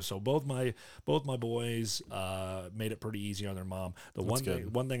too. So both my boys made it pretty easy on their mom. One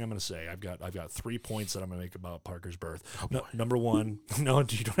thing I'm gonna say, I've got 3 points that I'm gonna make about Parker's birth. Number one, no,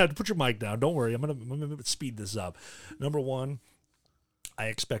 you don't have to put your mic down. Don't worry, I'm gonna speed this up. Number one, I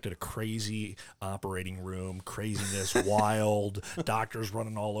expected a crazy operating room, craziness, wild, doctors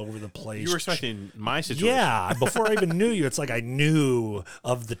running all over the place. You were expecting my situation. Yeah, before I even knew you, it's like I knew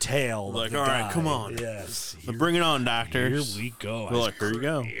of the tale. Like, of the all right, guy. come on. Yes. Bring it on, doctors. Here we go. We're like, here you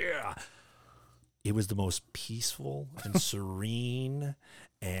go. Yeah. It was the most peaceful and serene.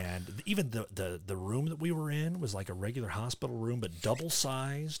 And even the room that we were in was like a regular hospital room, but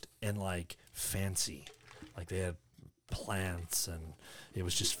double-sized and like fancy. Like they had plants and it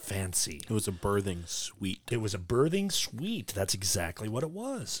was just fancy. It was a birthing suite. It was a birthing suite. That's exactly what it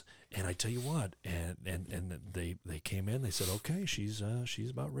was. And I tell you what, and they came in. They said, "Okay, she's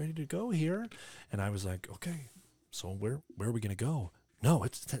about ready to go here." And I was like, "Okay, so where are we gonna go?" No,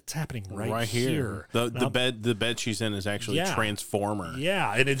 it's happening right here. The bed she's in is actually a transformer.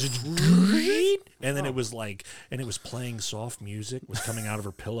 Yeah, and it just and then it was like, and it was playing soft music, was coming out of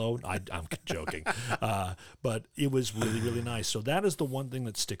her pillow. I'm joking, but it was really, really nice. So that is the one thing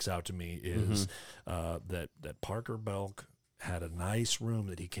that sticks out to me is that Parker Belk had a nice room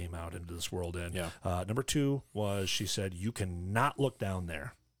that he came out into this world in. Yeah. Number two was she said, "You cannot look down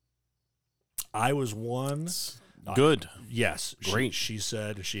there." I was one. Good. Yes. Great. She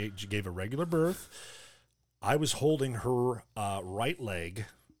said she gave a regular birth. I was holding her right leg,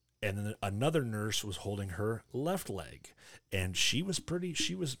 and then another nurse was holding her left leg. And she was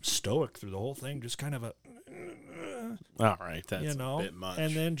stoic through the whole thing, just kind of a... All right, that's a bit much.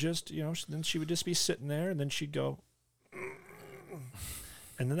 And then just, then she would just be sitting there, and then she'd go...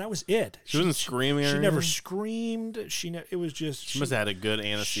 And then that was it. She wasn't screaming or She anything? never screamed. It was just... She must have had a good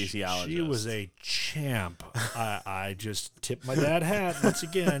anesthesiologist. She was a champ. I just tipped my dad hat. Once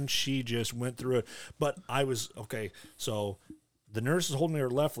again, she just went through it. But I was, okay, so the nurse is holding her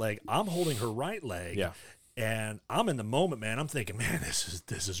left leg. I'm holding her right leg. Yeah. And I'm in the moment, man. I'm thinking, man, this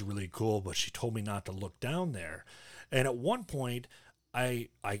is really cool. But she told me not to look down there. And at one point... I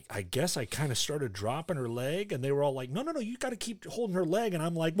guess I kind of started dropping her leg, and they were all like, no, you got to keep holding her leg. And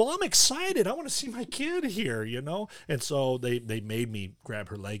I'm like, well, I'm excited. I want to see my kid here, And so they made me grab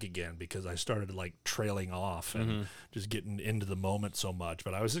her leg again because I started like trailing off and just getting into the moment so much.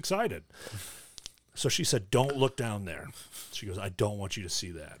 But I was excited. So she said, don't look down there. She goes, I don't want you to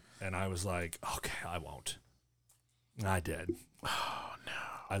see that. And I was like, okay, I won't. And I did. Oh, no.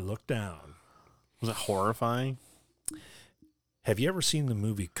 I looked down. Was it horrifying? Have you ever seen the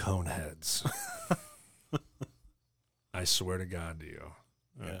movie Coneheads? I swear to God to you.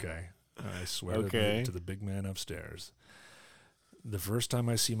 Okay. I swear to the big man upstairs. The first time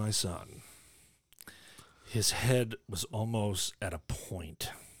I see my son, his head was almost at a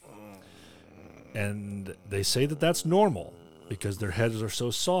point. And they say that that's normal because their heads are so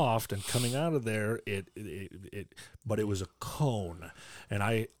soft and coming out of there, but it was a cone. And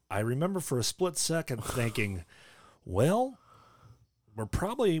I remember for a split second thinking, well...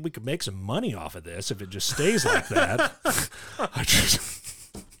 we could make some money off of this if it just stays like that. I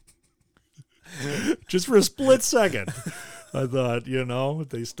just for a split second, I thought,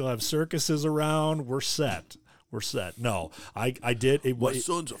 they still have circuses around. We're set. No, I did. My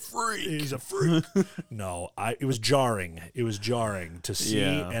son's a freak. He's a freak. No, it was jarring. It was jarring to see,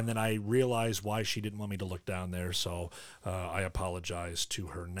 and then I realized why she didn't want me to look down there. So I apologize to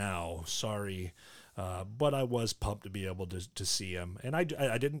her now. Sorry. But I was pumped to be able to see him, and I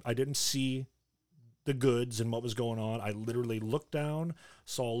didn't see the goods and what was going on. I literally looked down,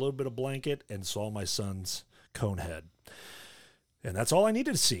 saw a little bit of blanket, and saw my son's cone head, and that's all I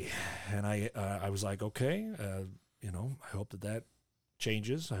needed to see. And I was like, okay, I hope that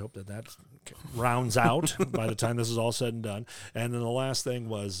changes. I hope that rounds out by the time this is all said and done. And then the last thing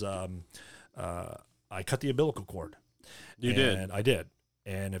was I cut the umbilical cord. You did. And I did.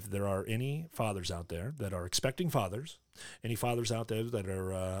 And if there are any fathers out there that are expecting fathers, any fathers out there that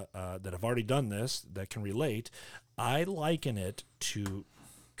are that have already done this that can relate, I liken it to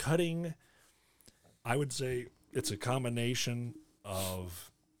cutting. I would say it's a combination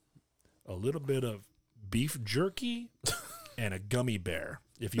of a little bit of beef jerky and a gummy bear.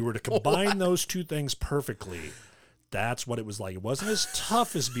 If you were to combine those two things perfectly, that's what it was like. It wasn't as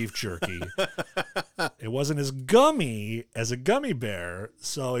tough as beef jerky. It wasn't as gummy as a gummy bear.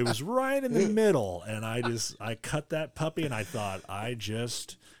 So it was right in the middle. And I cut that puppy and I thought, I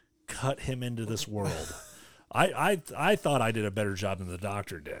just cut him into this world. I thought I did a better job than the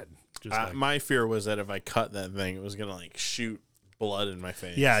doctor did. My fear was that if I cut that thing, it was going to like shoot blood in my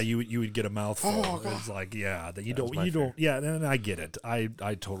face. Yeah, you would get a mouthful. It's like, yeah, that you don't. Yeah, and I get it. I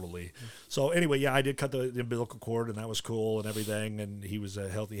totally. So anyway, yeah, I did cut the umbilical cord, and that was cool and everything. And he was a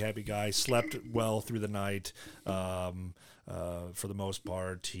healthy, happy guy. Slept well through the night. For the most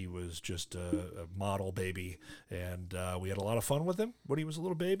part, he was just a model baby, and we had a lot of fun with him when he was a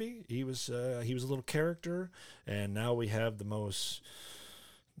little baby. He was a little character, and now we have the most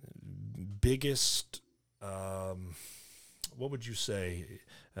biggest. What would you say?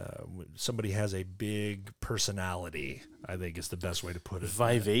 Somebody has a big personality, I think is the best way to put it.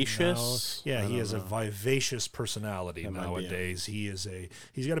 Vivacious? Now, yeah, he has a vivacious personality nowadays. He's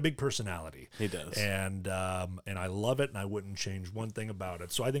got a big personality. He does. And I love it, and I wouldn't change one thing about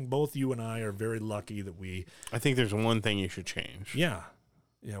it. So I think both you and I are very lucky that we... I think there's one thing you should change. Yeah.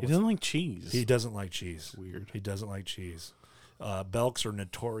 He doesn't like cheese. He doesn't like cheese. Weird. He doesn't like cheese. Belks are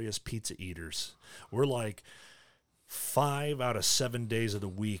notorious pizza eaters. We're like 5 out of 7 days of the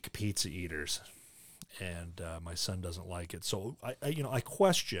week pizza eaters, and my son doesn't like it. So I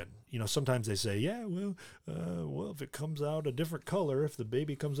question. Sometimes they say, yeah, well, if it comes out a different color, if the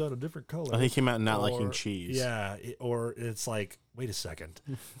baby comes out a different color, I think he came out not liking cheese. Yeah, or it's like, wait a second.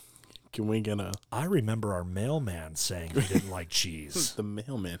 Can we get a... I remember our mailman saying he didn't like cheese. The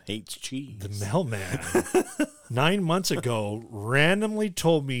mailman hates cheese. The mailman 9 months ago randomly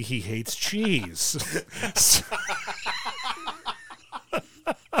told me he hates cheese.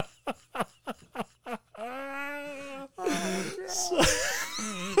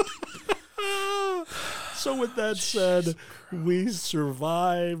 So with that said, we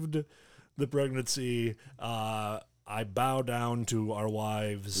survived the pregnancy. I bow down to our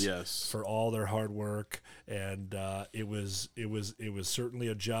wives for all their hard work, and it was certainly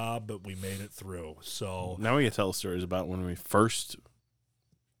a job, but we made it through. So now we can tell stories about when we first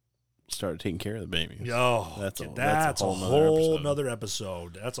started taking care of the babies. Oh, that's a whole nother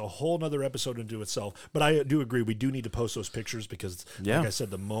episode. That's a whole nother episode into itself. But I do agree, we do need to post those pictures because, like I said,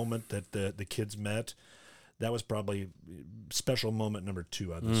 the moment that the kids met, that was probably special moment number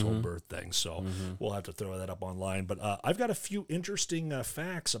 2 on this whole birth thing. So we'll have to throw that up online. But I've got a few interesting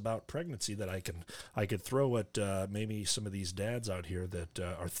facts about pregnancy that I could throw at maybe some of these dads out here that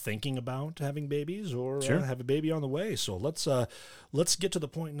are thinking about having babies or have a baby on the way. So let's get to the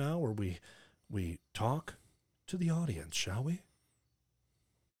point now where we talk to the audience, shall we?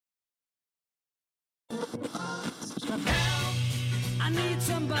 I need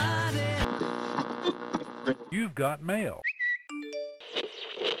somebody. You've got mail.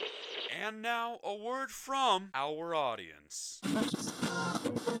 And now a word from our audience.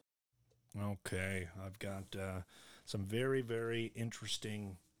 Okay, I've got some very, very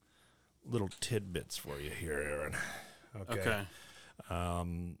interesting little tidbits for you here, Aaron. Okay.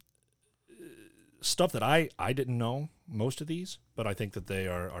 Stuff that I didn't know, most of these, but I think that they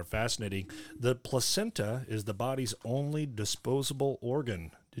are fascinating. The placenta is the body's only disposable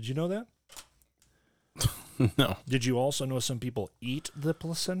organ. Did you know that? No. Did you also know some people eat the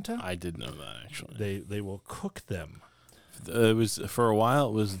placenta? I did know that, actually. They will cook them. It was, for a while,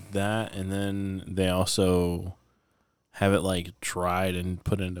 it was that, and then they also have it like dried and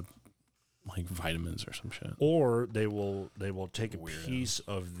put into like vitamins or some shit. Or they will take a piece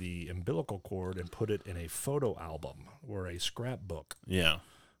of the umbilical cord and put it in a photo album or a scrapbook. Yeah.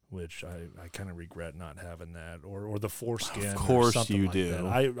 Which I kind of regret not having that, or the foreskin. Of course or something you like do.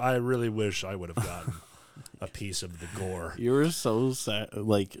 That. I really wish I would have gotten a piece of the gore. You were so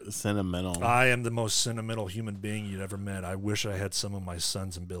sentimental. I am the most sentimental human being you'd ever met. I wish I had some of my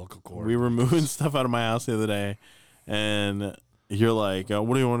son's umbilical cord. We were moving stuff out of my house the other day, and you're like,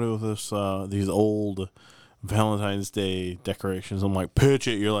 "What do you want to do with this? These old Valentine's Day decorations?" I'm like, "Pitch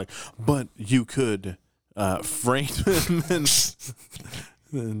it." You're like, "But you could frame them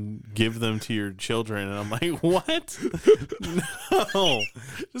and give them to your children." And I'm like, what? No.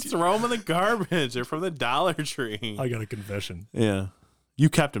 Just throw them in the garbage. They're from the Dollar Tree. I got a confession. Yeah. You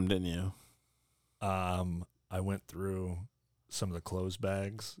kept them, didn't you? I went through some of the clothes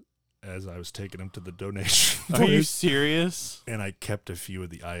bags as I was taking them to the donation Are you place, serious? and I kept a few of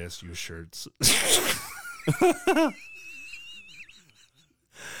the ISU shirts.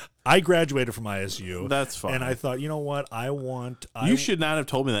 I graduated from ISU. That's fine. And I thought, you know what? You should not have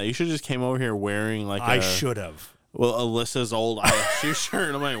told me that. You should have just came over here wearing like I should have. Well, Alyssa's old ISU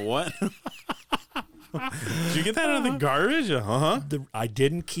shirt. I'm like, what? Did you get that out of the garbage? I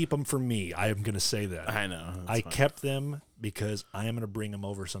didn't keep them for me. I am going to say that. I know. I kept them because I am going to bring them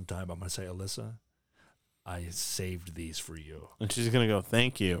over sometime. I'm going to say, Alyssa, I saved these for you. And she's going to go,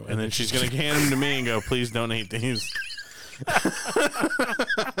 thank you. And then she's going to hand them to me and go, please donate these.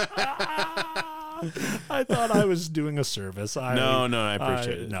 I thought I was doing a service. No, I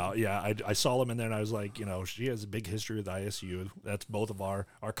appreciate it. No, yeah, I saw them in there, and I was like, she has a big history with ISU. That's both of our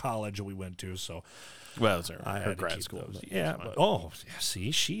college that we went to. So, well, it's her had to grad keep school. those. Yeah, but,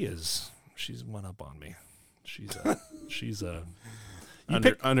 see, she's one up on me. She's a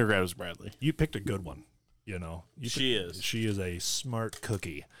undergrad was Bradley. You picked a good one. She is a smart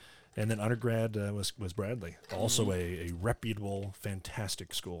cookie. And then undergrad was Bradley, also a reputable,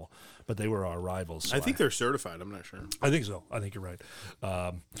 fantastic school. But they were our rivals. So I think they're certified. I'm not sure. I think so. I think you're right.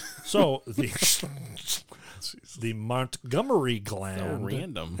 So the Montgomery gland. So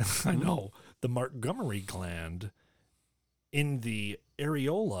random. I know. The Montgomery gland in the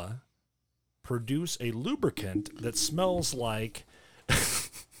areola produce a lubricant that smells like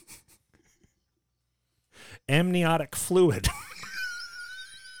amniotic fluid.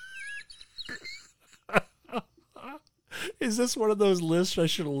 Is this one of those lists I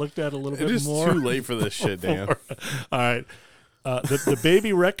should have looked at a little bit more? It is too late for this shit, Dan. All right. The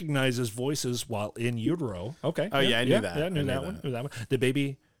baby recognizes voices while in utero. Okay. Oh, yeah, I knew that. Yeah, I knew that one. The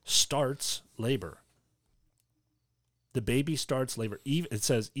baby starts labor. The baby starts labor. It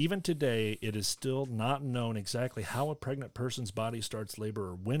says, even today, it is still not known exactly how a pregnant person's body starts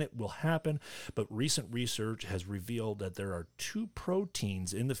labor or when it will happen, but recent research has revealed that there are 2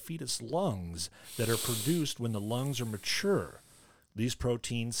 proteins in the fetus lungs that are produced when the lungs are mature. These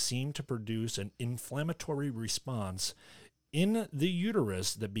proteins seem to produce an inflammatory response in the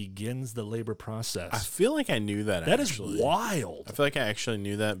uterus that begins the labor process. I feel like I knew that. That is wild. I feel like I actually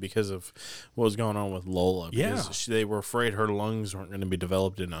knew that because of what was going on with Lola. Because they were afraid her lungs weren't going to be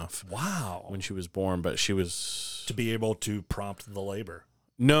developed enough. Wow. When she was born, but she was to be able to prompt the labor.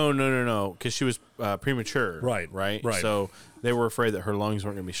 No. Because she was premature. Right. So they were afraid that her lungs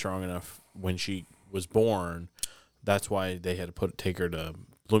weren't going to be strong enough when she was born. That's why they had to take her to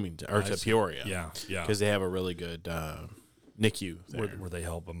Bloomington or to Peoria. Yeah. Because they have a really good NICU there. Where they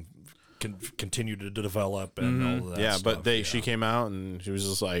help them continue to develop and all of that Yeah, stuff. but she came out and she was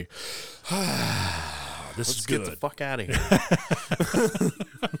just like, Let's get the fuck out of here.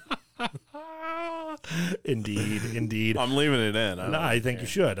 Indeed. I'm leaving it in. I think you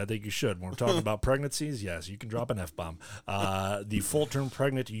should. When we're talking about pregnancies, yes, you can drop an F-bomb. The full-term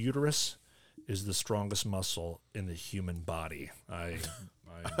pregnant uterus is the strongest muscle in the human body. I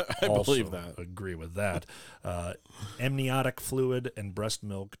also believe that. Agree with that. Amniotic fluid and breast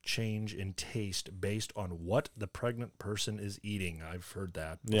milk change in taste based on what the pregnant person is eating. I've heard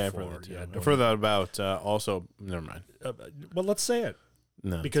that before. Yeah, I've heard that too. I've heard that about also, never mind. Well, let's say it.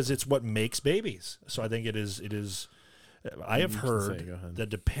 No. Because it's what makes babies. So I think it is. I have heard that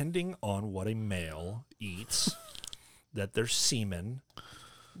depending on what a male eats, that their semen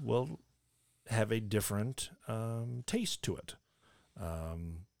will have a different taste to it.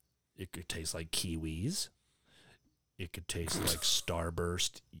 It could taste like kiwis. It could taste like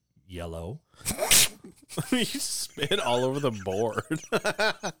Starburst yellow. You spit all over the board.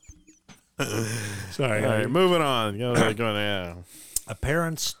 Sorry. All right, moving on. A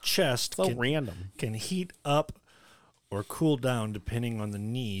parent's chest random. can heat up or cool down depending on the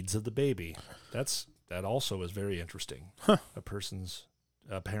needs of the baby. That also is very interesting. Huh. A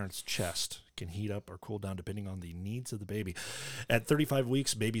parent's chest can heat up or cool down depending on the needs of the baby. At 35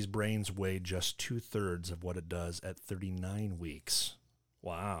 weeks, baby's brains weigh just 2/3 of what it does at 39 weeks.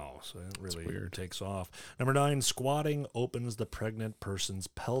 Wow, so it really takes off. Number 9, squatting opens the pregnant person's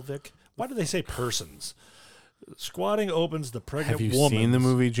pelvic. Why do they say persons? Squatting opens the pregnant woman's. Have you seen the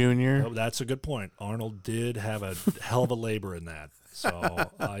movie Junior? Oh, that's a good point. Arnold did have a hell of a labor in that. So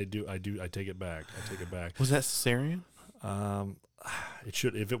I take it back. Was that cesarean? It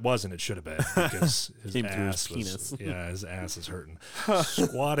should. If it wasn't, it should have been because his ass is hurting.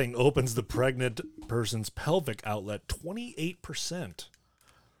 Squatting opens the pregnant person's pelvic outlet 28%.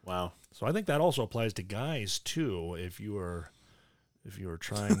 Wow. So I think that also applies to guys too. If you are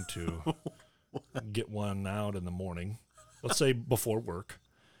trying to get one out in the morning, let's say before work,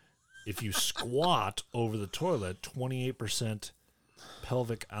 if you squat over the toilet, 28%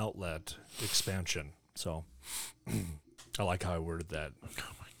 pelvic outlet expansion. So I like how I worded that.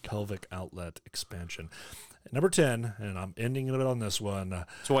 Pelvic outlet expansion. Number 10, and I'm ending it on this one.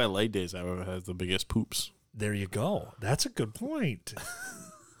 That's why leg days has the biggest poops. There you go. That's a good point.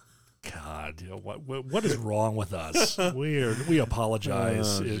 God, what is wrong with us? We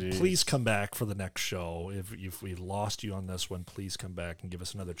apologize. Please come back for the next show. If we lost you on this one, please come back and give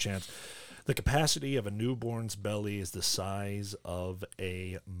us another chance. The capacity of a newborn's belly is the size of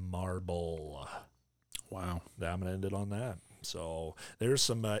a marble. Wow. I'm going to end it on that. So there's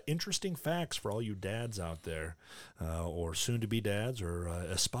some interesting facts for all you dads out there, or soon-to-be dads, or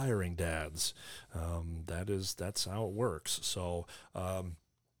aspiring dads. That's how it works. So I'm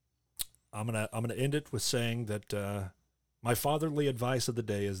gonna end it with saying that my fatherly advice of the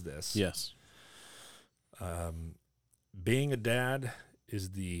day is this. Yes. Being a dad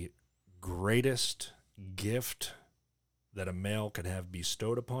is the greatest gift that a male could have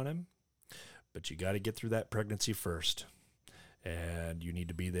bestowed upon him, but you got to get through that pregnancy first. And you need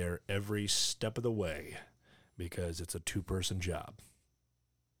to be there every step of the way because it's a two-person job.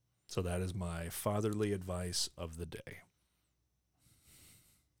 So that is my fatherly advice of the day.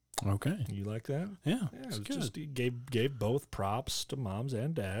 Okay. You like that? Yeah. It was just he gave both props to moms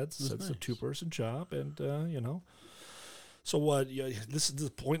and dads. So it's a two-person job, and So what? This is the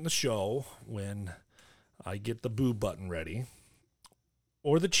point in the show when I get the boo button ready,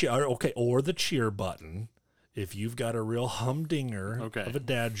 or the cheer button. If you've got a real humdinger of a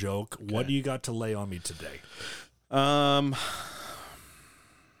dad joke, what do you got to lay on me today?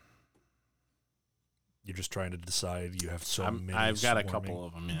 You're just trying to decide. You have so many. I've got a couple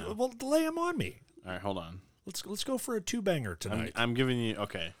of them. Yeah. Well, lay them on me. All right, hold on. Let's go for a two-banger tonight. I'm giving you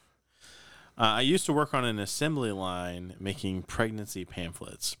I used to work on an assembly line making pregnancy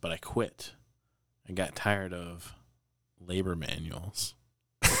pamphlets, but I quit. I got tired of labor manuals.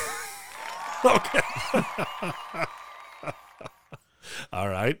 Okay. All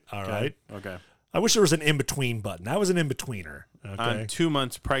right. Okay. I wish there was an in-between button. I was an in-betweener. Okay. I'm 2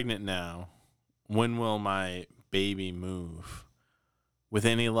 months pregnant now. When will my baby move? With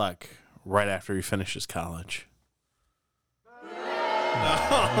any luck, right after he finishes college. No.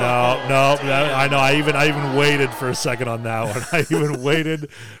 I know. I even waited for a second on that one. I even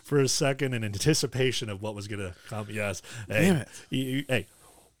waited for a second in anticipation of what was going to come. Yes. Damn it. Hey.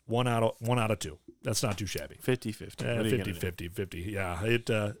 One out of two. That's not too shabby. 50-50. 50. Yeah.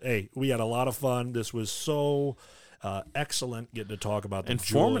 Hey, we had a lot of fun. This was so excellent getting to talk about the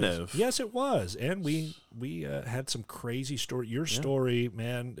informative. Joys. Yes, it was. And we had some crazy story. Your story,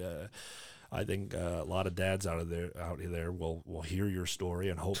 man, I think a lot of dads out there will hear your story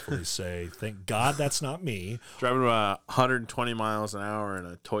and hopefully say, thank God that's not me. Driving about 120 miles an hour in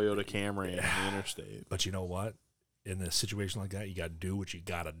a Toyota Camry on the interstate. But you know what? In a situation like that, you got to do what you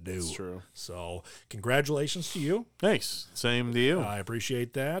got to do. That's true. So congratulations to you. Thanks. Same to you. I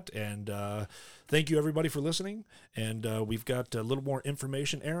appreciate that. And thank you, everybody, for listening. And we've got a little more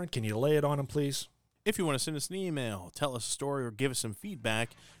information. Aaron, can you lay it on them, please? If you want to send us an email, tell us a story, or give us some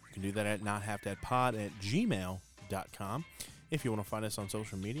feedback, you can do that at nothalfdadpod@gmail.com. If you want to find us on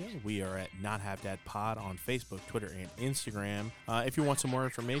social media, we are at NotHalfDadPod on Facebook, Twitter, and Instagram. If you want some more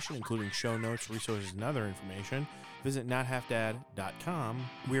information, including show notes, resources, and other information, visit NotHalfDad.com.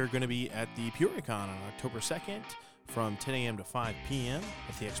 We are going to be at the PeoriaCon on October 2nd from 10 a.m. to 5 p.m.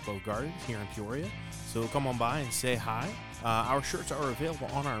 at the Expo Gardens here in Peoria. So come on by and say hi. Our shirts are available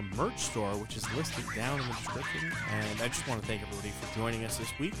on our merch store, which is listed down in the description. And I just want to thank everybody for joining us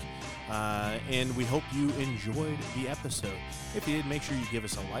this week. And we hope you enjoyed the episode. If you did, make sure you give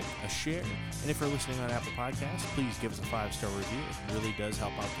us a like, a share. And if you're listening on Apple Podcasts, please give us a 5-star review. It really does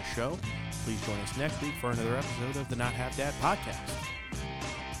help out the show. Please join us next week for another episode of the Not Half Dad Podcast.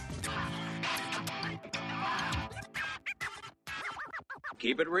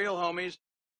 Keep it real, homies.